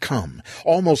saw it come,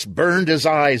 almost burned his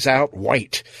eyes out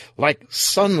white, like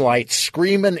sunlight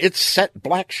screaming its set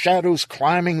black shadows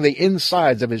climbing the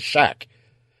insides of his shack.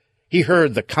 He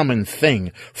heard the coming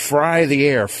thing fry the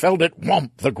air, felt it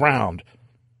whomp the ground.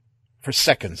 For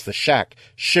seconds the shack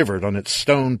shivered on its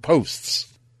stone posts.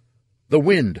 The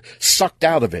wind sucked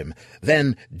out of him,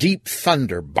 then deep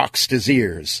thunder boxed his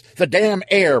ears. The damn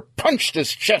air punched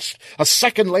his chest a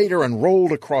second later and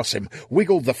rolled across him,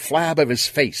 wiggled the flab of his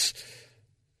face.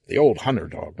 The old hunter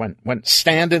dog went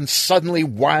standing suddenly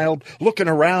wild, looking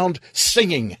around,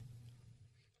 singing.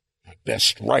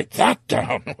 "Best write that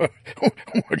down."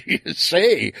 "What do you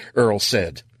say?" Earl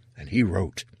said, and he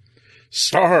wrote.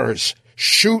 "Stars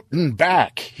shooting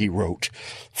back," he wrote.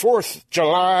 4th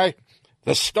July...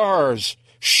 The stars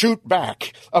shoot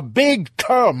back. A big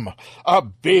come. A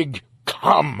big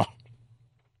come.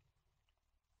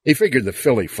 He figured the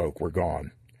Philly folk were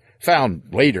gone.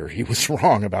 Found later he was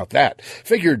wrong about that.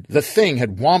 Figured the thing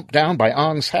had whomped down by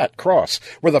Ong's Hat Cross,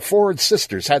 where the Ford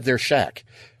sisters had their shack.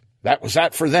 That was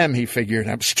that for them, he figured.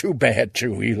 It was too bad,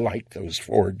 too. He liked those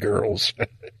Ford girls.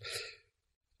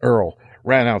 Earl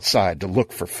ran outside to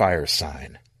look for fire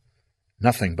sign.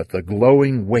 Nothing but the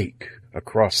glowing wake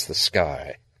across the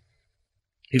sky.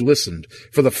 He listened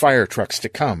for the fire trucks to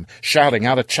come, shouting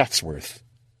out of Chatsworth.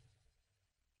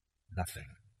 Nothing.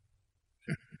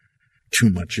 Too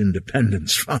much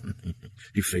independence fun,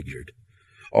 he figured.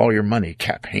 All your money,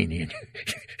 Cap Haney, and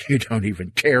you don't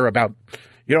even care about...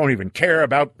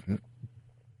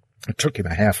 It took him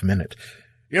a half minute.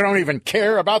 You don't even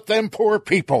care about them poor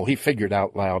people, he figured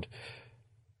out loud.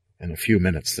 In a few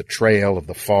minutes, the trail of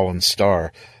the fallen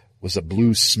star was a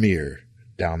blue smear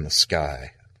down the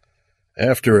sky.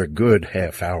 After a good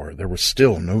half hour, there were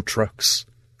still no trucks,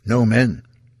 no men.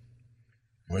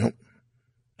 Well,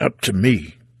 up to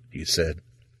me, he said.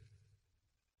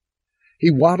 He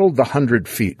waddled the 100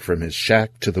 feet from his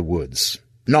shack to the woods.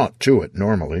 Not to it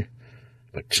normally.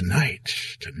 But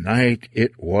tonight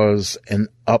it was an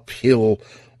uphill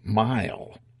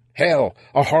mile. Hell,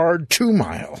 a hard 2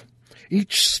 mile.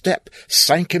 Each step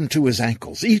sank him to his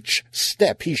ankles. Each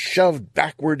step he shoved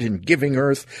backward in giving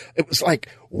earth. It was like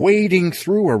wading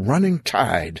through a running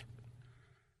tide.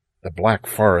 The black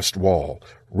forest wall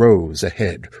rose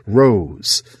ahead,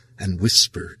 rose and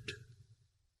whispered.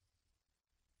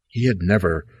 He had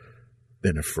never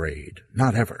been afraid.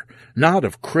 Not ever. Not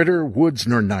of critter, woods,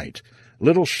 nor night.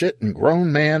 Little shit and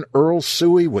grown man Earl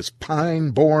Suey was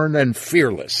pine-born and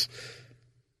fearless.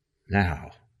 Now,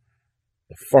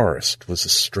 the forest was a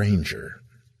stranger.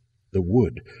 The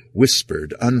wood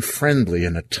whispered unfriendly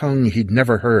in a tongue he'd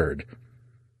never heard.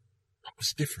 What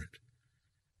was different?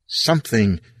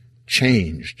 Something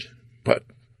changed, but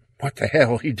what the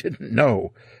hell, he didn't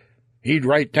know. He'd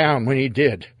write down when he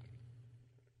did.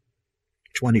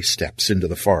 20 steps into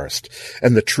the forest,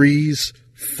 and the trees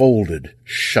folded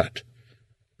shut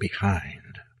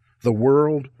behind. The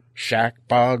world, shack,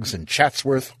 bogs, and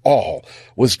Chatsworth, all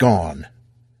was gone.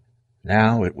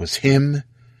 Now it was him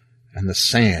and the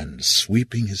sand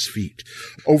sweeping his feet.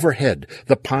 Overhead,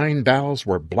 the pine boughs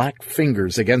were black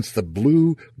fingers against the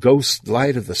blue ghost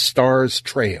light of the stars'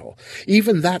 trail.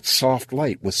 Even that soft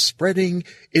light was spreading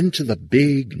into the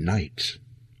big night.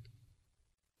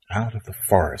 Out of the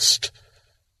forest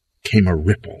came a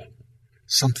ripple.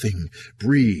 Something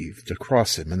breathed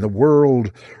across him, and the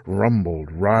world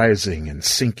rumbled, rising and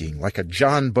sinking like a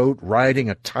John boat riding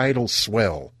a tidal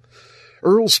swell.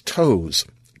 Earl's toes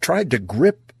tried to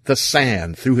grip the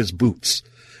sand through his boots.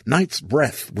 Night's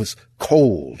breath was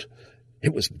cold.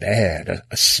 It was bad.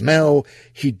 A smell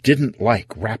he didn't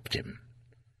like wrapped him.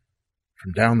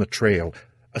 From down the trail,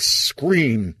 a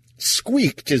scream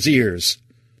squeaked his ears.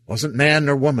 Wasn't man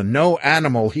nor woman, no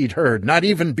animal he'd heard, not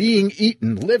even being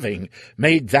eaten, living,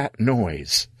 made that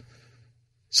noise.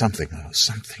 Something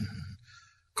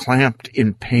clamped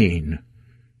in pain,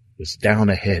 was down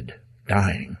ahead,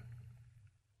 dying.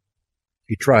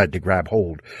 He tried to grab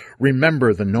hold,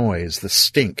 remember the noise, the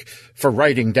stink, for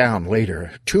writing down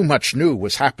later. Too much new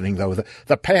was happening, though.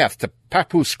 The path to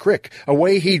Papoose Creek, a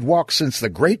way he'd walked since the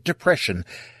Great Depression,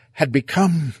 had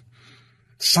become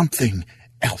something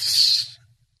else.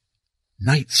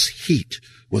 Night's heat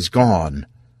was gone.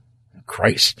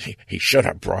 Christ, he should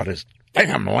have brought his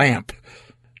damn lamp.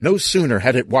 No sooner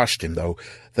had it washed him, though,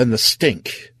 than the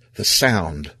stink, the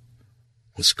sound,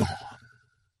 was gone.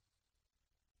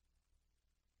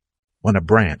 When a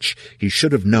branch, he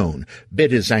should have known,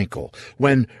 bit his ankle,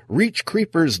 when reach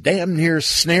creepers damn near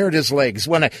snared his legs,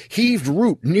 when a heaved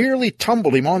root nearly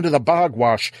tumbled him onto the bog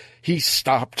wash, he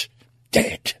stopped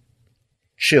dead.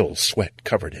 Chill sweat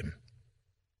covered him.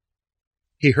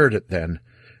 He heard it then,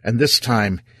 and this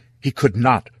time he could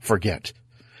not forget.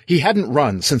 He hadn't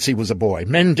run since he was a boy.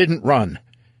 Men didn't run.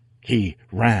 He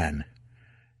ran.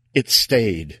 It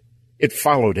stayed. It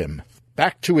followed him.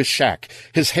 Back to his shack.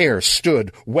 His hair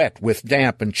stood wet with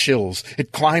damp and chills.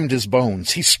 It climbed his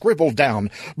bones. He scribbled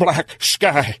down, "Black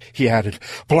sky," he added.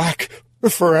 "Black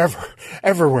forever.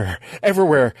 Everywhere.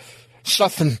 Everywhere.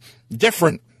 Something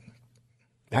different."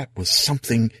 That was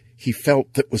something he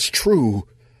felt that was true,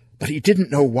 but he didn't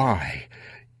know why.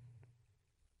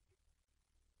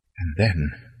 And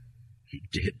then he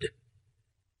did.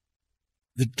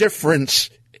 The difference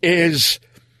is,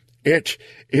 it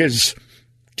is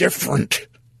different.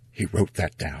 He wrote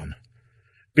that down.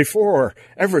 Before,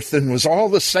 everything was all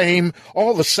the same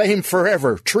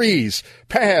forever. Trees,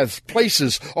 paths,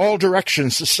 places, all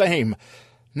directions the same.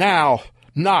 Now,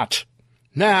 not.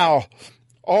 Now,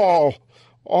 all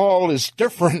is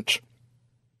different.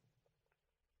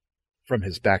 From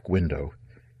his back window,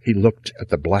 he looked at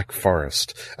the black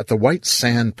forest, at the white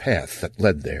sand path that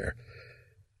led there.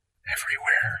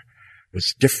 Everywhere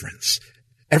was difference.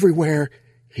 Everywhere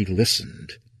he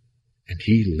listened, and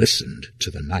he listened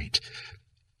to the night.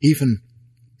 Even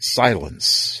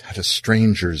silence had a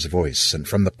stranger's voice, and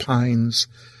from the pines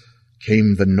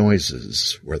came the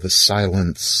noises where the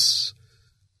silence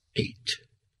ate.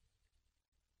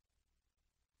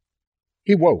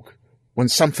 He woke when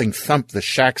something thumped the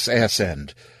shack's ass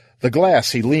end. The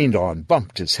glass he leaned on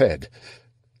bumped his head.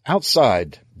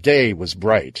 Outside, day was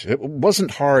bright. It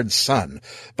wasn't hard sun,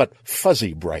 but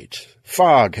fuzzy bright.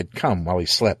 Fog had come while he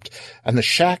slept, and the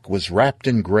shack was wrapped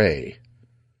in gray.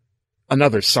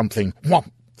 Another something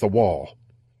whomped the wall.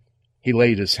 He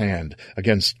laid his hand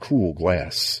against cool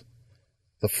glass.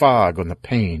 The fog on the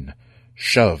pane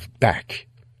shoved back.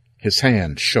 His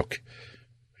hand shook.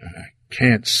 "I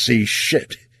can't see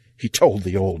shit," he told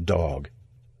the old dog.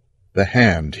 The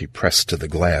hand he pressed to the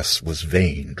glass was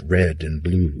veined red and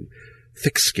blue,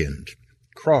 thick-skinned,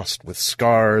 crossed with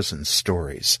scars and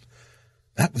stories.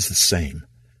 That was the same.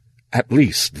 At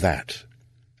least that.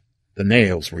 The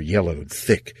nails were yellowed,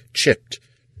 thick, chipped,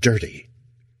 dirty.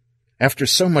 After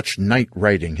so much night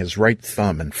writing, his right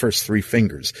thumb and first 3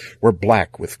 fingers were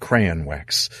black with crayon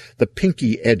wax. The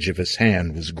pinky edge of his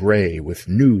hand was gray with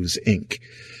news ink.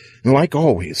 Like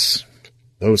always,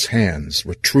 those hands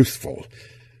were truthful.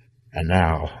 And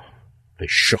now they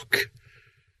shook.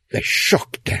 They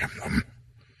shook, damn them.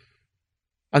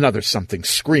 Another something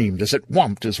screamed as it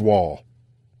whomped his wall.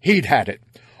 He'd had it.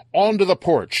 Onto the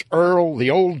porch, Earl, the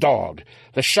old dog.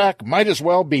 The shack might as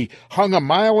well be hung a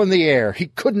mile in the air. He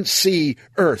couldn't see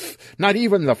earth, not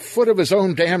even the foot of his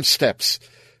own damn steps.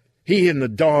 He and the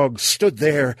dog stood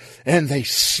there, and they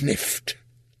sniffed.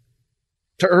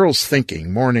 To Earl's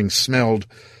thinking, morning smelled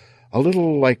a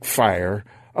little like fire,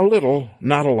 a little,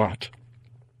 not a lot.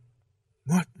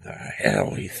 What the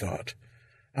hell, he thought.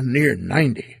 I'm near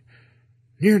 90.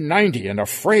 Near 90 and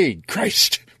afraid,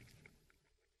 Christ.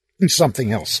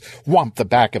 Something else whomped the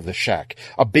back of the shack.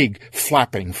 A big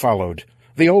flapping followed.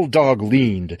 The old dog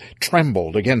leaned,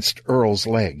 trembled against Earl's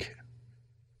leg.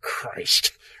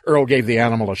 Christ. Earl gave the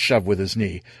animal a shove with his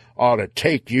knee. Ought to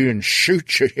take you and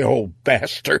shoot you, you old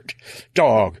bastard.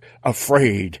 Dog,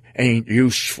 afraid ain't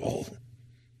useful.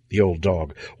 The old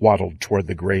dog waddled toward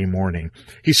the gray morning.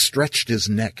 He stretched his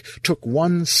neck, took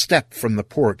one step from the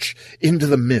porch into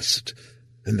the mist,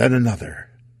 and then another.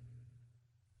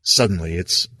 Suddenly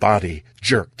its body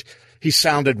jerked. He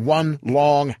sounded one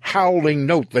long, howling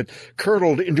note that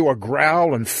curdled into a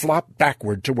growl and flopped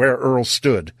backward to where Earl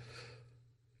stood.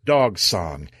 Dog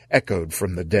song echoed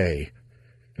from the day.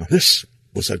 Now, this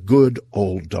was a good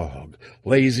old dog,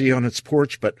 lazy on its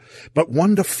porch, but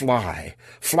one to fly,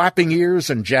 flapping ears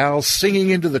and jowls, singing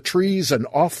into the trees and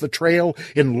off the trail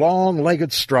in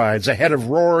long-legged strides, ahead of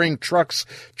roaring trucks,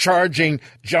 charging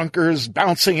junkers,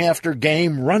 bouncing after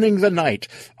game, running the night,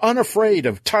 unafraid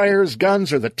of tires,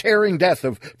 guns, or the tearing death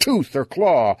of tooth or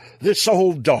claw, this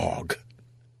old dog.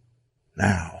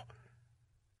 Now,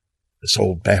 this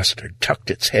old bastard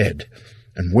tucked its head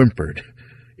and whimpered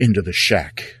into the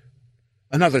shack.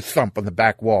 Another thump on the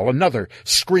back wall, another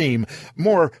scream,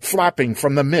 more flapping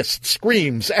from the mist,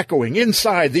 screams echoing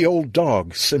inside. The old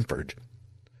dog simpered.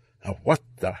 Now, what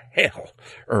the hell?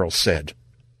 Earl said.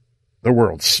 The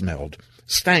world smelled.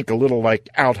 Stank a little like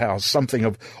outhouse, something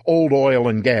of old oil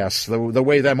and gas, the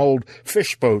way them old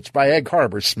fish boats by Egg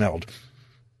Harbor smelled.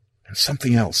 And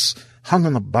something else hung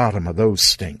on the bottom of those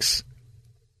stinks.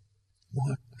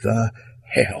 What the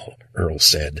hell? Earl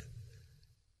said.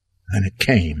 And it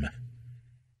came.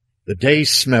 The day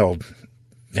smelled.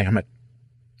 Damn it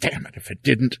if it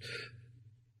didn't.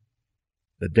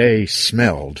 The day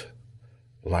smelled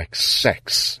like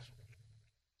sex.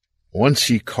 Once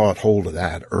he caught hold of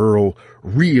that, Earl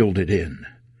reeled it in.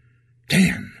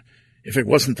 Damn, if it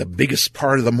wasn't the biggest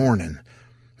part of the morning.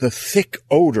 The thick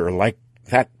odor like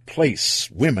that place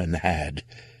women had.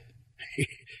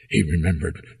 He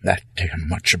remembered that damn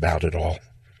much about it all.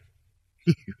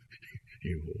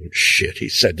 You old shit, he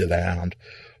said to the hound.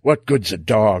 What good's a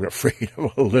dog afraid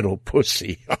of a little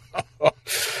pussy?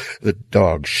 The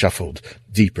dog shuffled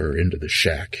deeper into the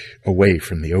shack, away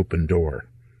from the open door.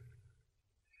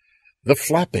 The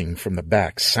flapping from the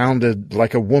back sounded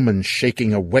like a woman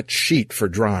shaking a wet sheet for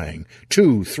drying.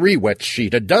 2, 3 wet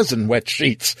sheets, a dozen wet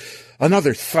sheets.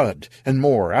 Another thud, and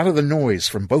more, out of the noise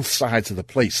from both sides of the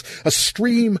place. A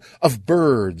stream of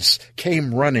birds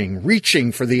came running,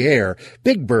 reaching for the air,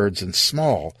 big birds and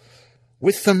small.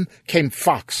 With them came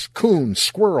fox, coon,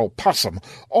 squirrel, possum,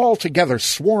 all together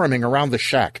swarming around the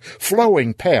shack,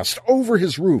 flowing past, over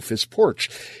his roof, his porch,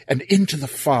 and into the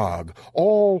fog,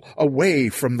 all away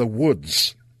from the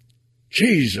woods.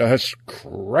 Jesus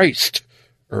Christ,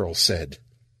 Earl said.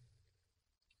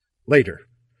 Later,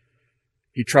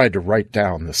 he tried to write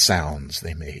down the sounds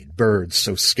they made, birds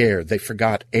so scared they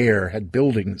forgot air had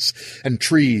buildings and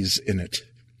trees in it.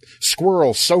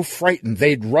 Squirrels so frightened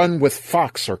they'd run with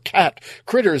fox or cat,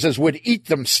 critters as would eat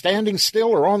them standing still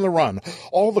or on the run,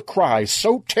 all the cries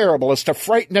so terrible as to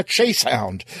frighten a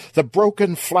chasehound. The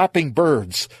broken, flapping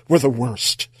birds were the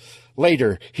worst.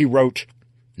 Later he wrote,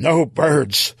 "No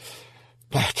birds,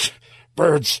 but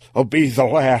birds'll be the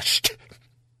last."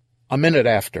 A minute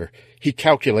after, he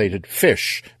calculated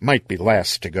fish might be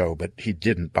last to go, but he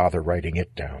didn't bother writing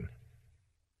it down.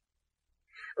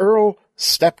 Earl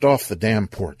stepped off the damn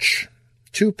porch.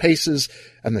 2 paces,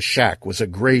 and the shack was a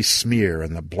gray smear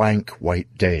in the blank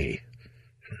white day.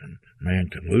 "Man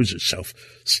can lose himself,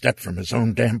 step from his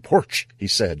own damn porch," he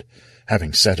said.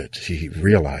 Having said it, he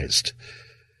realized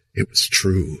it was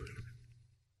true.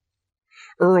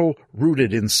 Earl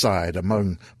rooted inside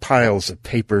among piles of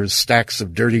papers, stacks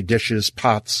of dirty dishes,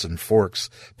 pots and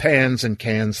forks, pans and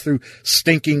cans, through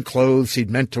stinking clothes he'd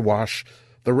meant to wash,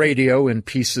 the radio in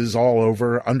pieces all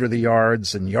over, under the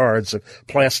yards and yards of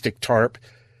plastic tarp.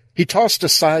 He tossed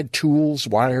aside tools,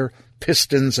 wire,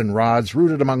 pistons and rods,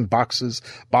 rooted among boxes,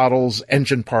 bottles,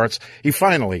 engine parts. He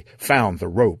finally found the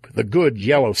rope, the good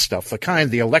yellow stuff, the kind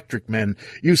the electric men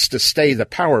used to stay the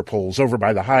power poles over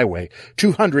by the highway,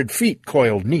 200 feet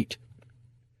coiled neat.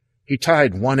 He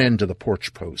tied one end to the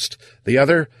porch post, the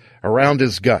other around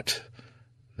his gut.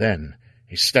 Then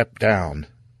he stepped down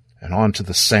and onto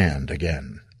the sand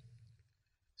again.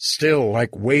 Still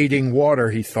like wading water,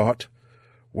 he thought.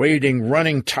 Wading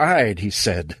running tide, he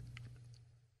said.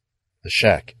 The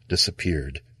shack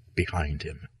disappeared behind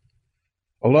him.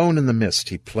 Alone in the mist,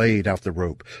 he played out the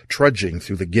rope, trudging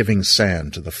through the giving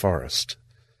sand to the forest.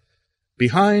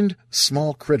 Behind,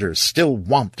 small critters still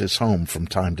whomped his home from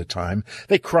time to time.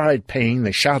 They cried pain,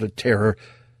 they shouted terror,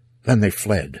 then they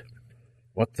fled.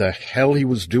 What the hell he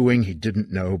was doing he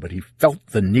didn't know, but he felt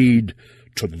the need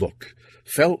to look.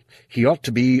 Felt he ought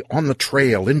to be on the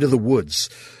trail into the woods.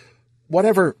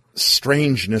 Whatever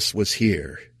strangeness was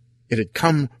here, it had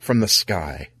come from the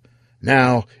sky.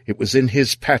 Now it was in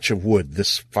his patch of wood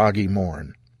this foggy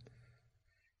morn.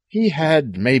 He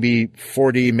had maybe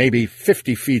 40, maybe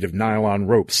 50 feet of nylon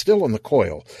rope still on the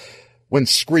coil, when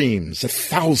screams,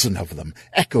 1,000 of them,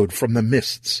 echoed from the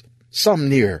mists. Some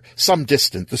near, some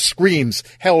distant, the screams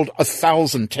held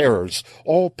 1,000 terrors,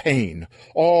 all pain,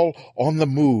 all on the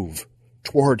move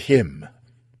toward him.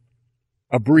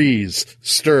 A breeze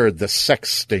stirred the sex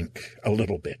stink a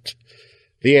little bit.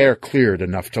 The air cleared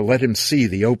enough to let him see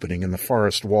the opening in the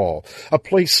forest wall, a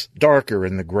place darker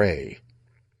in the gray.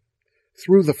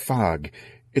 Through the fog,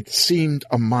 it seemed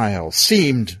a mile,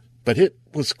 but it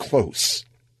was close.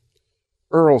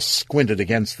 Earl squinted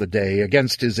against the day,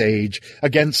 against his age,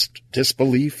 against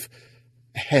disbelief.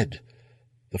 Ahead,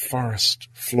 the forest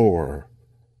floor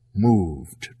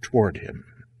moved toward him.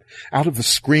 Out of the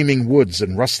screaming woods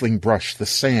and rustling brush, the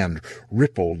sand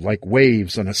rippled like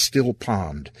waves on a still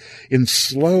pond. In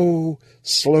slow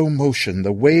motion,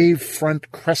 the wave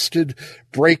front crested,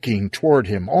 breaking toward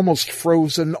him, almost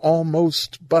frozen,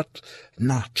 almost, but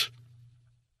not.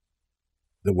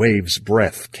 The wave's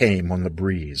breath came on the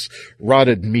breeze,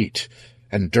 rotted meat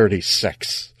and dirty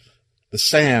sex. The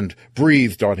sand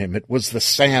breathed on him. It was the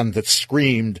sand that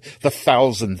screamed, the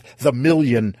 1,000, the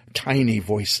million tiny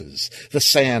voices. The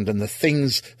sand and the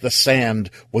things the sand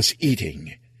was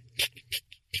eating.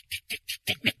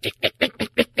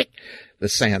 The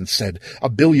sand said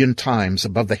 1 billion times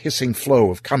above the hissing flow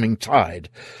of coming tide.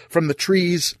 From the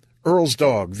trees, Earl's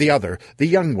dog, the other, the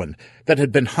young one, that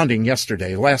had been hunting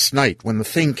yesterday, last night, when the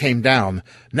thing came down.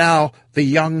 Now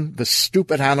the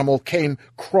stupid animal came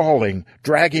crawling,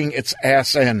 dragging its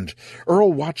ass end.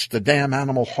 Earl watched the damn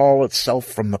animal haul itself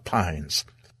from the pines.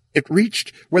 It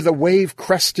reached where the wave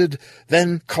crested,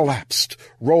 then collapsed,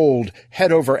 rolled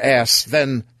head over ass,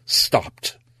 then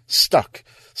stopped, stuck,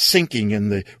 sinking in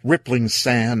the rippling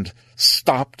sand,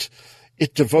 stopped.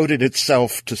 It devoted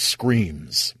itself to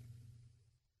screams.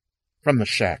 From the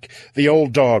shack, the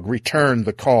old dog returned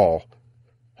the call.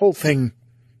 Whole thing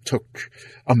took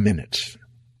a minute,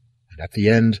 and at the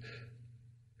end,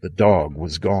 the dog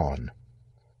was gone.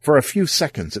 For a few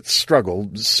seconds it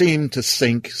struggled, seemed to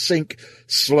sink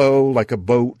slow like a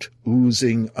boat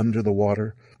oozing under the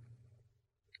water.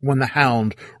 When the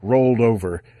hound rolled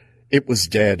over, it was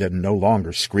dead and no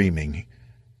longer screaming,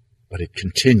 but it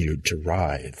continued to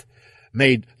writhe,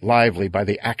 made lively by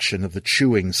the action of the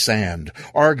chewing sand,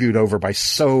 argued over by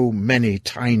so many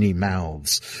tiny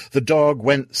mouths. The dog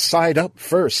went side up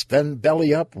first, then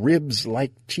belly up, ribs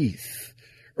like teeth.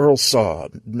 Earl saw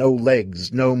no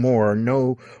legs, no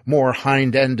more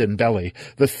hind end and belly.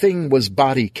 The thing was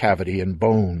body cavity and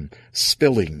bone,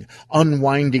 spilling,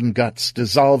 unwinding guts,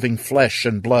 dissolving flesh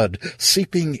and blood,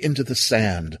 seeping into the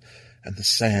sand. and the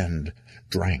sand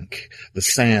drank. The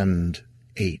sand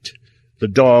ate. The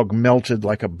dog melted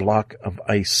like a block of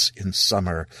ice in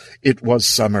summer. It was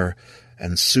summer,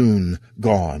 and soon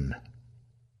gone.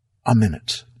 A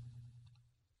minute.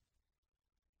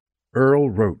 Earl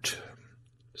wrote,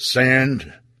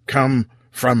 "Sand come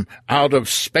from out of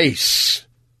space."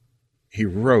 He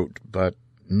wrote, but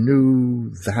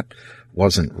knew that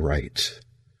wasn't right.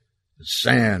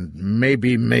 Sand may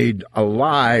be made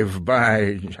alive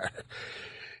by...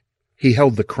 He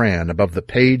held the crayon above the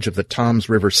page of the Toms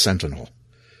River Sentinel.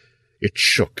 It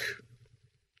shook.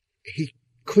 He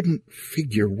couldn't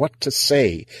figure what to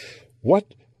say.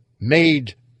 What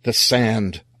made the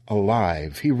sand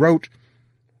alive? He wrote,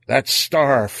 "That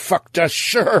star fucked us,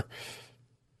 sure."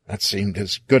 That seemed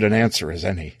as good an answer as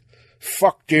any.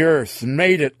 Fucked the earth and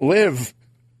made it live.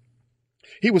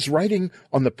 He was writing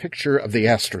on the picture of the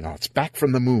astronauts back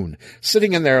from the moon,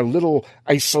 sitting in their little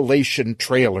isolation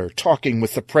trailer, talking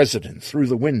with the president through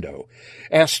the window.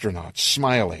 Astronauts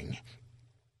smiling.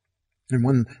 And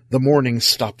when the morning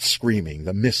stopped screaming,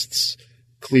 the mists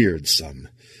cleared some.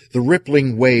 The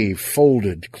rippling wave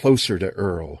folded closer to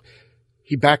Earl.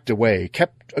 He backed away,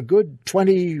 kept a good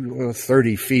 20 or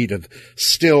 30 feet of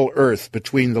still earth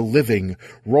between the living,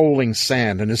 rolling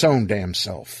sand and his own damn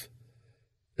self.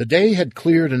 The day had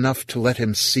cleared enough to let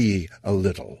him see a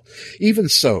little. Even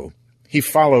so, he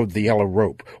followed the yellow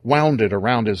rope, wound it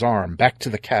around his arm, back to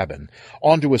the cabin,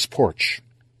 onto his porch.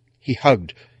 He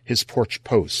hugged his porch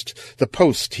post, the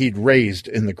post he'd raised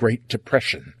in the Great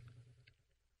Depression.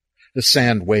 The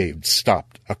sand waved,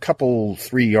 stopped,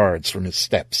 3 yards from his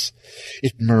steps.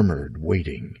 It murmured,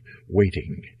 waiting,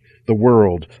 waiting. The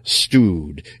world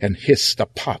stewed and hissed, a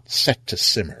pot set to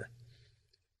simmer.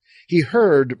 He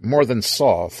heard more than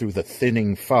saw through the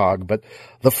thinning fog, but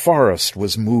the forest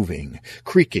was moving,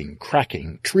 creaking,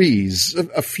 cracking. Trees,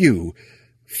 a few,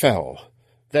 fell.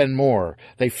 Then more.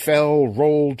 They fell,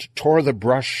 rolled, tore the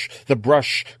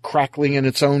brush crackling in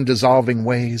its own dissolving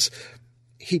ways.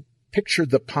 He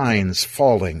pictured the pines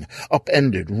falling,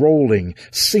 upended, rolling,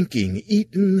 sinking,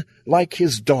 eaten like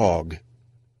his dog.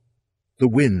 The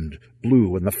wind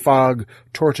blew, and the fog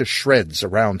tore to shreds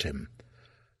around him.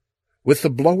 With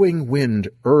the blowing wind,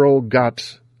 Earl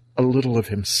got a little of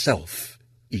himself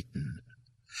eaten.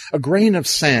 A grain of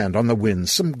sand on the wind,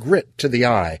 some grit to the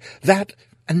eye, that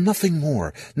and nothing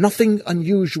more, nothing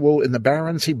unusual in the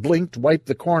barrens. He blinked, wiped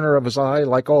the corner of his eye,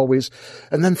 like always,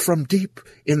 and then from deep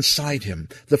inside him,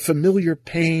 the familiar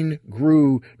pain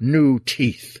grew new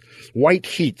teeth. White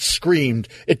heat screamed.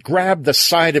 It grabbed the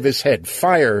side of his head.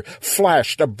 Fire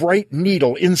flashed, a bright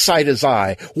needle inside his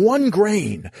eye. 1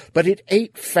 grain, but it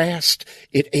ate fast.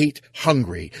 It ate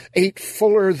hungry, ate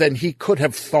fuller than he could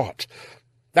have thought.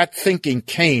 That thinking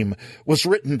was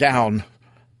written down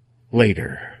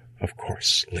later. Of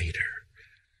course, later.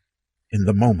 In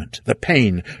the moment, the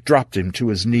pain dropped him to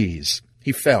his knees.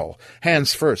 He fell,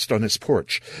 hands first, on his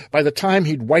porch. By the time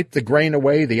he'd wiped the grain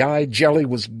away, the eye jelly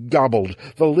was gobbled,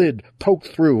 the lid poked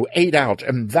through, ate out,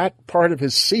 and that part of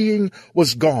his seeing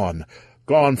was gone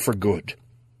for good.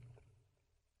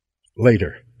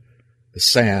 Later, the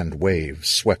sand wave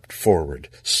swept forward,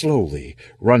 slowly,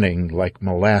 running like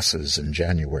molasses in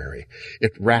January.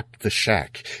 It wrapped the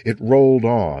shack. It rolled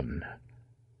on.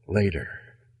 Later,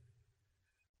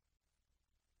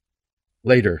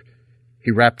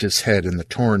 he wrapped his head in the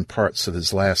torn parts of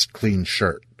his last clean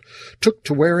shirt, took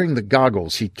to wearing the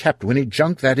goggles he'd kept when he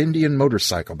junked that Indian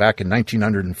motorcycle back in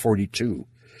 1942.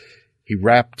 He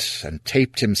wrapped and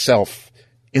taped himself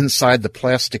inside the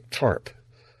plastic tarp.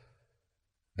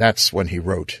 That's when he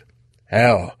wrote,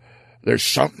 "Hell, there's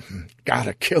something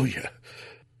gotta kill you.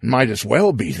 Might as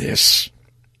well be this."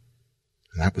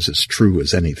 And that was as true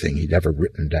as anything he'd ever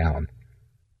written down.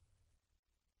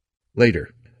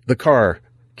 Later, the car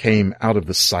came out of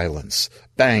the silence,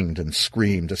 banged and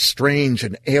screamed, a strange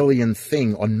and alien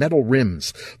thing on metal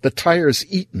rims, the tires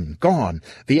eaten, gone,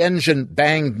 the engine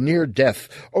banged near death,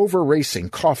 over-racing,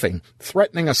 coughing,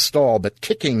 threatening a stall, but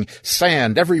kicking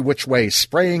sand every which way,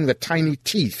 spraying the tiny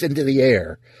teeth into the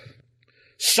air.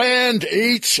 "Sand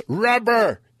eats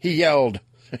rubber," he yelled.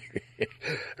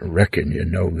 "Reckon you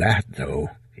know that, though,"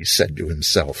 he said to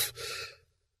himself.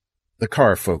 The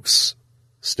car folks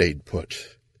stayed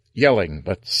put. Yelling,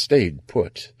 but stayed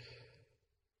put.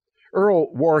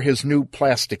 Earl wore his new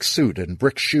plastic suit and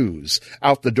brick shoes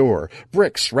out the door,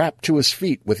 bricks wrapped to his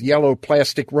feet with yellow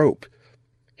plastic rope.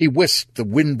 He whisked the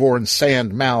wind-borne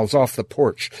sand mouths off the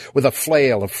porch with a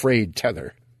flail of frayed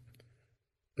tether.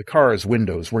 The car's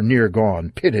windows were near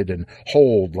gone, pitted and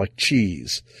holed like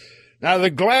cheese. "Now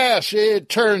the glass, it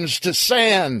turns to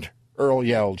sand," Earl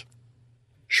yelled.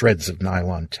 Shreds of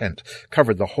nylon tent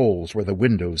covered the holes where the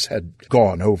windows had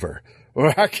gone over.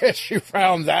 "Well, I guess you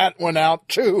found that one out,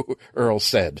 too," Earl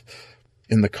said.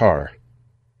 In the car,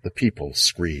 the people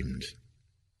screamed.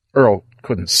 Earl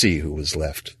couldn't see who was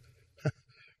left.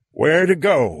 "Where to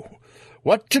go?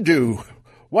 What to do?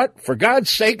 What, for God's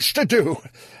sakes, to do?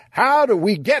 How do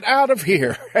we get out of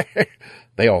here?"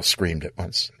 They all screamed at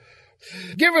once.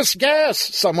 "Give us gas,"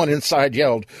 someone inside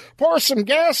yelled. "Pour some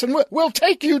gas and we'll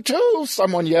take you too,"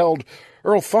 someone yelled.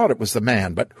 Earl thought it was the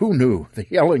man, but who knew? The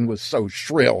yelling was so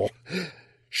shrill.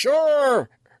 "Sure,"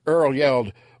 Earl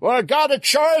yelled. "Well, I gotta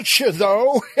charge you,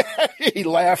 though." He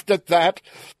laughed at that.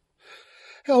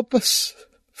 "Help us.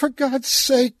 For God's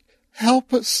sake,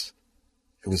 help us."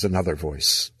 It was another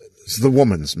voice. It was the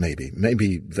woman's,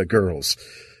 maybe the girl's.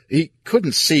 He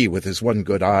couldn't see with his one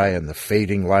good eye and the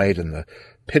fading light and the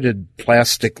pitted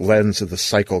plastic lens of the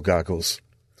cycle goggles.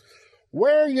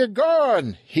 "Where you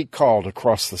going?" he called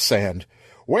across the sand.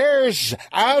 "Where's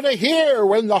out of here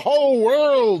when the whole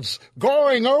world's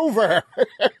going over?"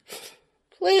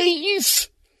 "Please."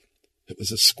 It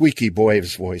was a squeaky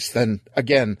boy's voice, then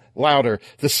again louder,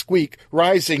 the squeak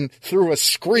rising through a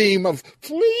scream of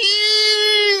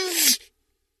 "Please!"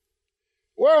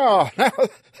 "Well, now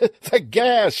the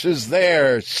gas is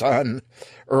there, son."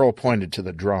 Earl pointed to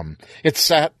the drum. It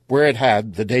sat where it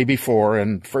had the day before,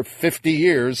 and for 50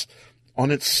 years, on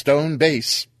its stone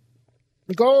base.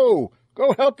 Go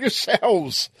help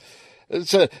yourselves.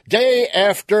 It's a day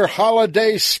after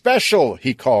holiday special,"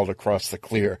 he called across the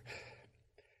clear.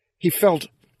 He felt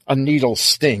a needle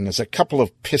sting as a couple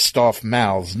of pissed-off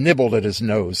mouths nibbled at his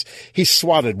nose. He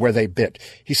swatted where they bit.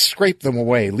 He scraped them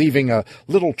away, leaving a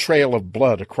little trail of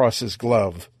blood across his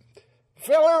glove.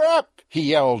 "Fill her up," he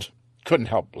yelled. Couldn't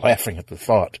help laughing at the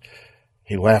thought.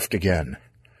 He laughed again.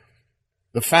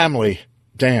 The family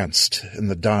danced in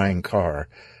the dying car,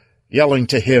 yelling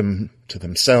to him, to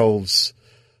themselves,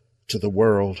 to the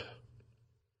world.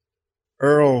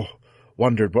 Earl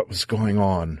wondered what was going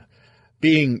on,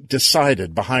 being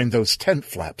decided behind those tent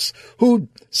flaps. Who'd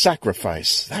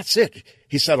sacrifice? "That's it,"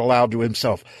 he said aloud to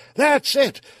himself. "That's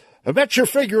it. I bet you're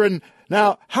figuring,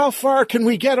 now, how far can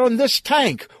we get on this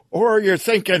tank? Or you're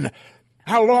thinking,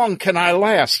 how long can I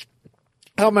last?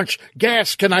 How much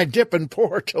gas can I dip and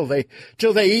pour till they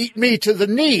eat me to the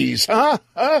knees, huh?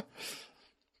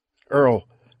 Earl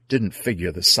didn't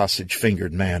figure the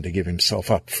sausage-fingered man to give himself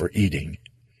up for eating.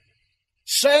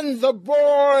 "Send the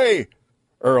boy!"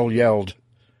 Earl yelled.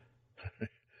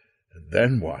 "And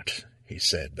then what?" he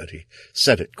said, but he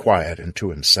said it quiet and to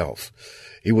himself.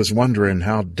 He was wondering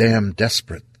how damn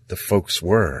desperate the folks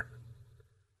were.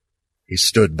 He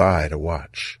stood by to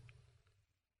watch.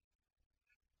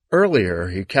 Earlier,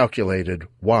 he calculated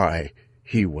why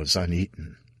he was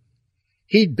uneaten.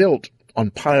 He'd built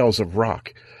on piles of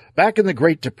rock. Back in the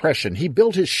Great Depression, he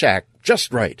built his shack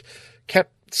just right,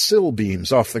 kept sill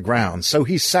beams off the ground, so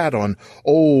he sat on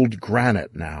old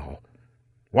granite now,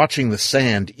 watching the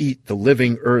sand eat the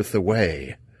living earth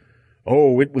away.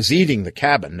 Oh, it was eating the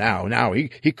cabin now.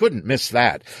 He couldn't miss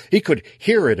that. He could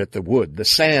hear it at the wood. The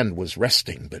sand was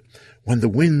resting, but when the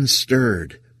wind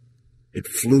stirred, it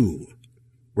flew,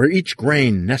 where each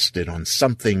grain nested on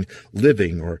something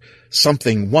living or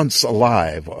something once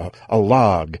alive, a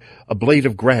log, a blade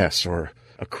of grass, or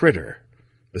a critter.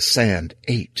 The sand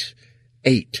ate,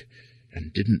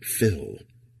 and didn't fill.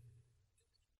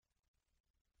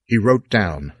 He wrote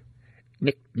down,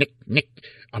 "Nick,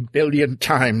 1 billion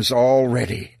times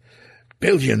already.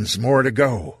 Billions more to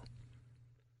go."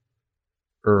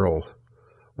 Earl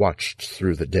watched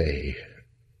through the day,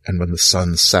 and when the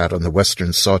sun sat on the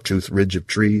western sawtooth ridge of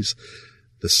trees,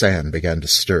 the sand began to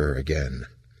stir again.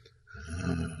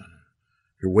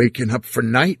 "You're waking up for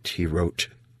night," he wrote.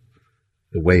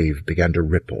 The wave began to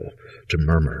ripple, to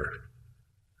murmur.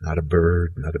 Not a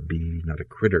bird, not a bee, not a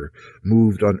critter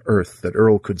moved on earth that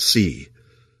Earl could see.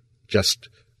 Just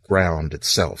ground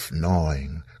itself,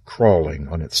 gnawing, crawling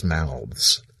on its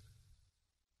mouths.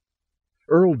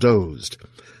 Earl dozed,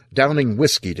 downing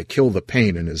whiskey to kill the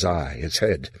pain in his eye, his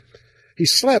head. He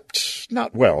slept,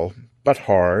 not well, but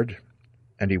hard,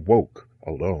 and he woke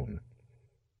alone.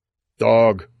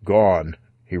 "Dog gone,"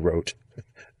 he wrote.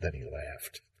 Then he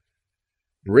laughed.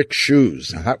 Brick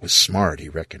shoes, now that was smart, he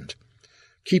reckoned.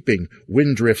 Keeping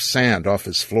wind-drift sand off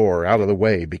his floor out of the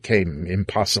way became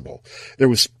impossible. There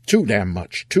was too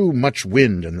much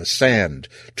wind, and the sand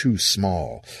too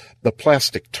small. The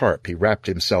plastic tarp he wrapped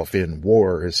himself in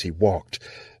wore as he walked.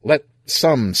 Let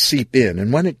some seep in,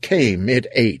 and when it came, it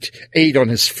ate on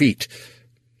his feet.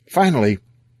 Finally,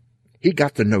 he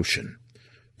got the notion.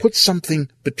 Put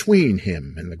something between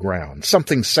him and the ground,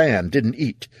 something sand didn't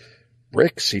eat.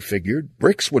 Bricks, he figured.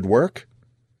 Bricks would work.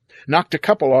 Knocked a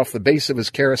couple off the base of his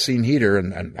kerosene heater,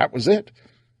 and that was it.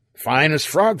 Fine as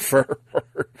frog fur.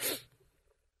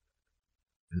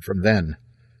 And from then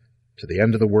to the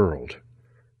end of the world,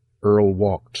 Earl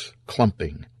walked,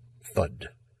 clumping, thud,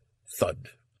 thud,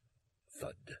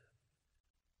 thud.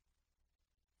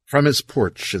 From his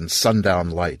porch in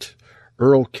sundown light,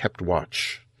 Earl kept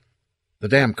watch. The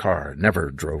damn car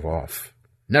never drove off,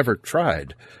 never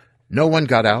tried. No one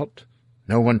got out.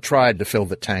 No one tried to fill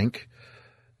the tank.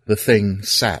 The thing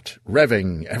sat,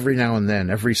 revving every now and then,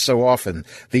 every so often.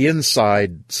 The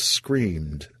inside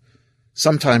screamed.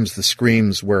 Sometimes the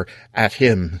screams were at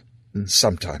him, and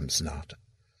sometimes not.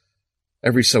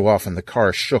 Every so often the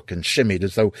car shook and shimmied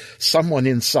as though someone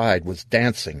inside was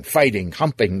dancing, fighting,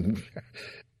 humping.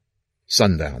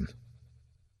 Sundown.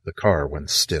 The car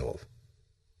went still.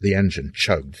 The engine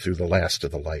chugged through the last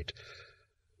of the light.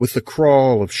 With the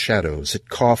crawl of shadows, it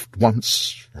coughed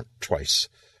once or twice,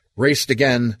 raced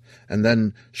again, and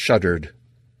then shuddered,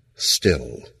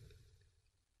 still.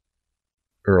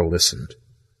 Earl listened.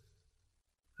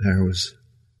 There was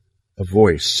a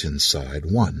voice inside,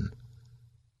 one.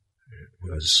 It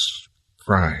was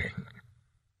crying.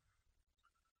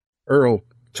 Earl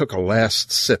took a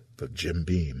last sip of Jim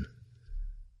Beam.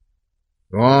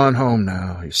 Go on home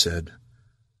now, he said.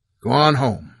 Go on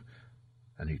home.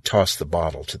 And he tossed the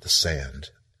bottle to the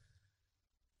sand.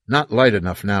 Not light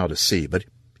enough now to see, but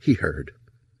he heard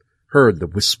the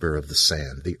whisper of the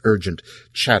sand, the urgent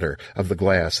chatter of the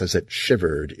glass as it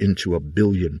shivered into 1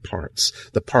 billion parts,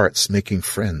 the parts making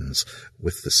friends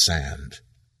with the sand.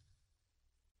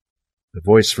 The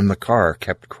voice from the car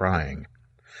kept crying.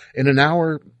 In an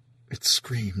hour, it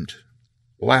screamed,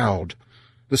 loud.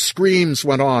 The screams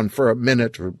went on for a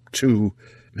minute or two,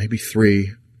 maybe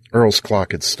 3. Earl's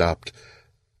clock had stopped.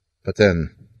 But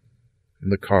then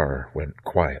the car went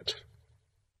quiet.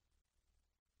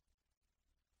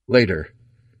 Later,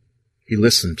 he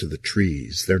listened to the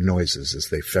trees, their noises as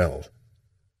they fell.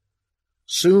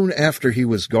 Soon after he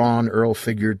was gone, Earl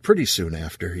figured, pretty soon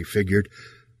after, he figured,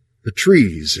 the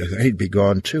trees, they'd be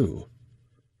gone too.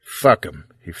 Fuck 'em,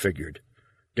 he figured.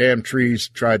 Damn trees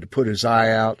tried to put his eye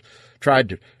out, tried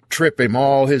to trip him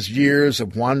all his years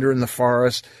of wandering the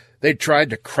forest. They'd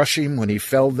tried to crush him when he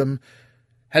felled them,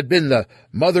 had been the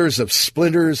mothers of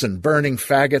splinters and burning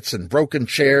faggots and broken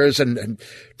chairs, and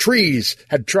trees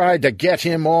had tried to get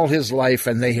him all his life,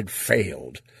 and they had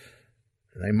failed.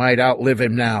 They might outlive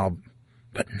him now,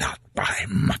 but not by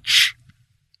much.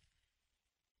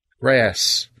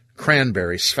 Grass,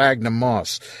 cranberry, sphagnum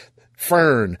moss,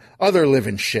 fern, other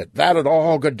living shit, that'd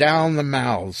all go down the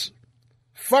mouths.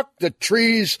 Fuck the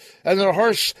trees and the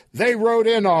horse they rode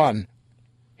in on.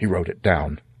 He wrote it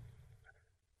down.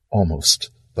 Almost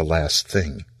the last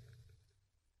thing.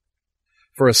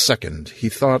 For a second, he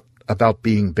thought about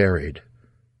being buried.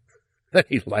 Then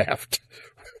he laughed.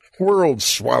 World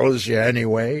swallows you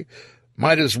anyway.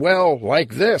 Might as well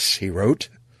like this, he wrote.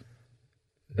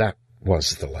 That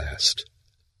was the last.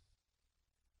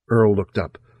 Earl looked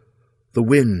up. The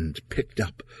wind picked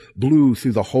up, blew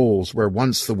through the holes where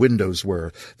once the windows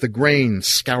were. The grain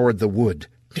scoured the wood.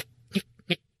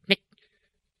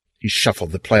 He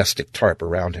shuffled the plastic tarp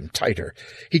around him tighter.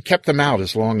 He kept them out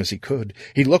as long as he could.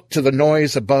 He looked to the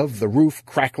noise above, the roof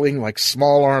crackling like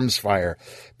small arms fire.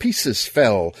 Pieces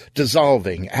fell,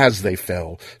 dissolving as they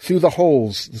fell. Through the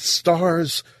holes, the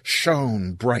stars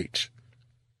shone bright.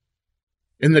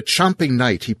 In the chomping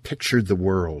night, he pictured the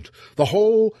world. The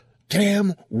whole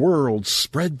damn world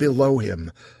spread below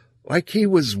him, like he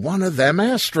was one of them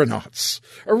astronauts.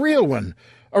 A real one.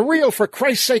 A real, for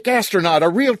Christ's sake, astronaut, a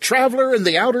real traveler in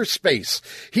the outer space.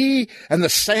 He and the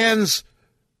sands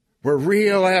were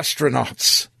real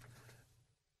astronauts.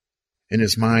 In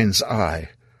his mind's eye,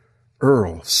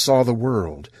 Earl saw the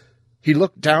world. He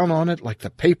looked down on it like the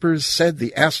papers said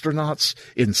the astronauts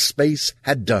in space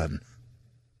had done.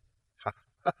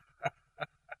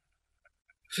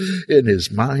 In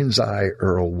his mind's eye,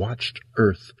 Earl watched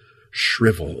Earth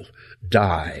shrivel,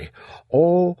 die,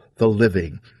 all the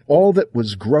living, all that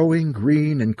was growing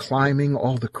green and climbing,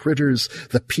 all the critters,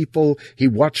 the people, he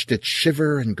watched it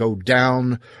shiver and go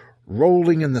down,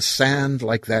 rolling in the sand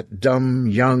like that dumb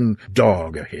young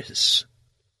dog of his.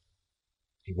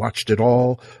 He watched it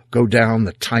all go down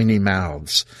the tiny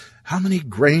mouths. How many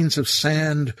grains of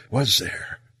sand was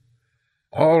there?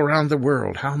 All around the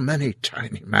world, how many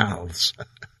tiny mouths?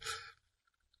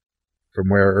 From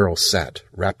where Earl sat,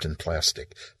 wrapped in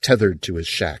plastic, tethered to his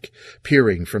shack,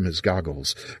 peering from his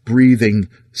goggles, breathing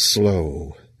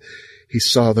slow, he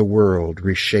saw the world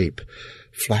reshape,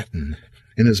 flatten,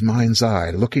 in his mind's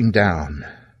eye, looking down.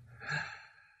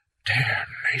 Damn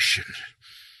desperation.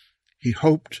 He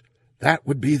hoped that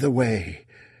would be the way.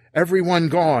 Everyone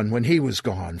gone when he was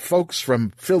gone. Folks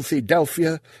from filthy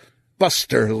Delphia,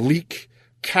 Buster Leak,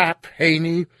 Cap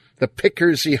Haney, the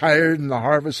pickers he hired in the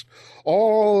harvest,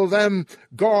 all them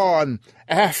gone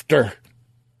after.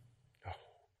 Oh,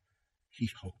 he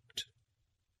hoped.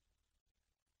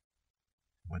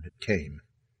 When it came,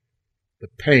 the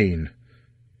pain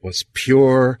was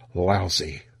pure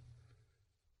lousy.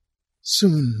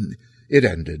 Soon it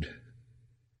ended.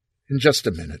 In just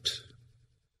a minute.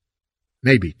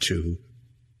 Maybe 2.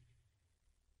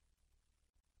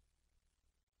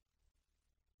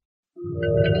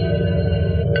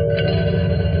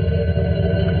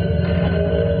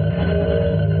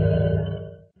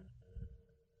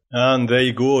 And there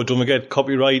you go. Don't forget,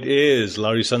 copyright is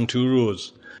Larry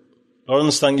Santuro's.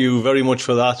 Lawrence, thank you very much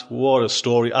for that. What a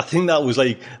story. I think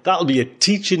that'll be a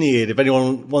teaching aid if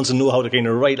anyone wants to know how to kind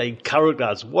of write like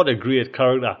characters. What a great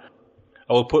character.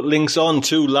 I will put links on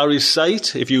to Larry's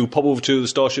site. If you pop over to the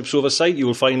Starship Sofa site, you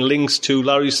will find links to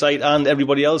Larry's site and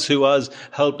everybody else who has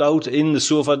helped out in the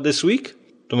sofa this week.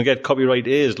 Don't forget, copyright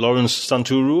is Lawrence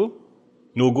Santuro.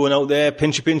 No going out there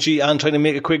pinchy and trying to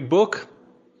make a quick buck.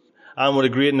 And what a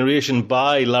great narration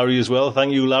by Larry as well.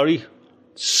 Thank you, Larry.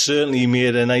 Certainly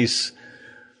made a nice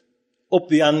up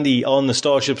the ante on the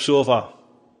Starship Sofa.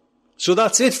 So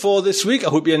that's it for this week. I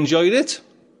hope you enjoyed it.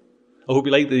 I hope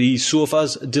you like the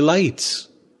sofa's delights.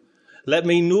 Let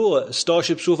me know,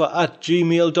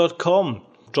 starshipsofa@gmail.com.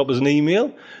 Drop us an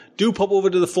email. Do pop over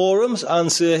to the forums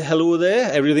and say hello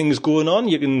there. Everything's going on.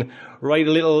 You can write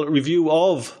a little review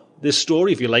of this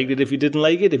story if you liked it, if you didn't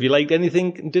like it, if you liked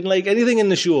anything, didn't like anything in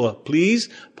the show. Please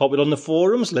pop it on the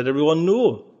forums. Let everyone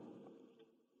know.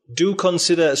 Do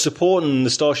consider supporting the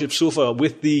Starship Sofa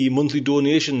with the monthly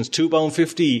donations.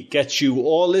 £2.50 gets you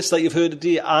all this that you've heard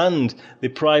today and the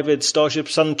private Starship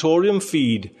Sanatorium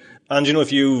feed. And you know,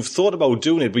 if you've thought about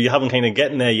doing it but you haven't kind of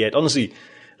getting there yet, honestly,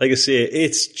 like I say,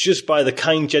 it's just by the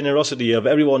kind generosity of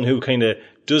everyone who kind of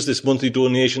does this monthly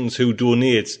donations, who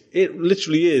donates. It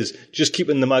literally is just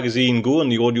keeping the magazine going,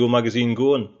 the audio magazine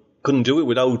going. Couldn't do it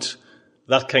without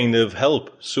that kind of help.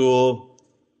 So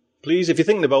please, if you're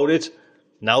thinking about it,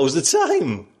 now's the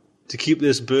time to keep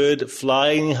this bird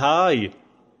flying high.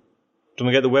 Don't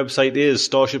forget the website is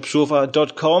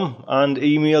starshipsofa.com and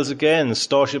emails again,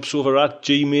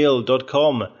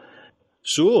 starshipsofa@gmail.com.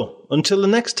 So, until the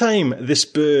next time this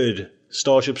bird,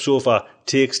 Starship Sofa,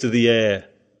 takes to the air,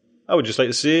 I would just like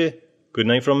to say good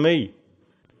night from me.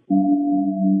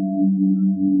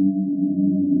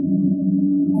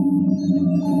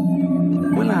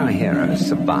 Will our heroes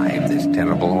survive this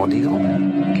terrible ordeal?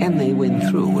 Can they win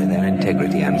through with their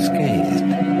integrity unscathed?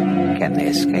 Can they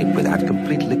escape without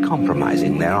completely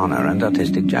compromising their honor and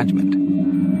artistic judgment?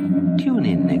 Tune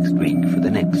in next week for the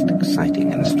next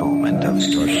exciting installment of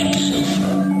Starship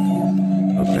Sofa.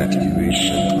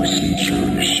 Evacuation procedure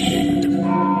initiated.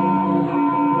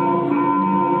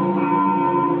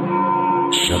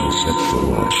 Shuttle set for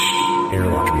launch.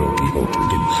 Airlock will be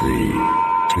opened in 3,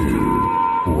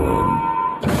 2, 1.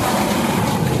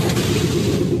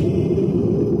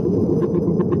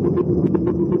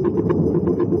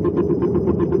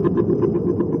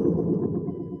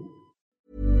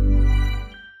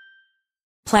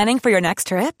 Planning for your next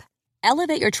trip?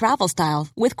 Elevate your travel style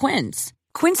with Quince.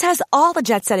 Quince has all the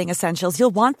jet-setting essentials you'll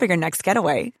want for your next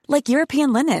getaway, like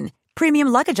European linen, premium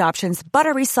luggage options,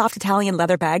 buttery soft Italian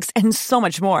leather bags, and so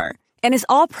much more. And is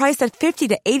all priced at 50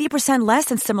 to 80% less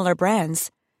than similar brands.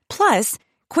 Plus,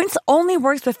 Quince only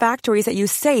works with factories that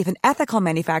use safe and ethical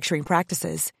manufacturing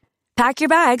practices. Pack your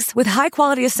bags with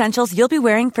high-quality essentials you'll be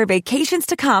wearing for vacations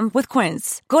to come with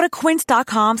Quince. Go to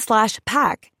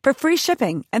quince.com/pack for free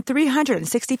shipping and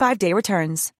 365-day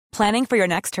returns. Planning for your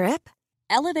next trip?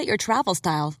 Elevate your travel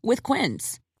style with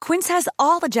Quince. Quince has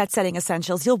all the jet-setting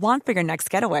essentials you'll want for your next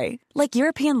getaway, like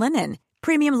European linen,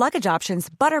 premium luggage options,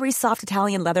 buttery soft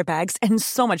Italian leather bags, and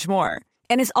so much more.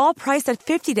 And is all priced at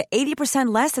 50 to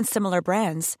 80% less than similar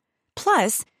brands.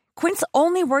 Plus, Quince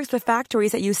only works with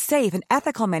factories that use safe and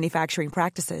ethical manufacturing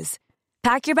practices.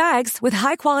 Pack your bags with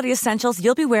high-quality essentials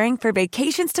you'll be wearing for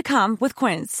vacations to come with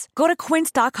Quince. Go to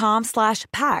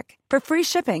quince.com/pack for free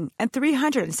shipping and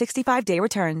 365-day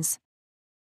returns.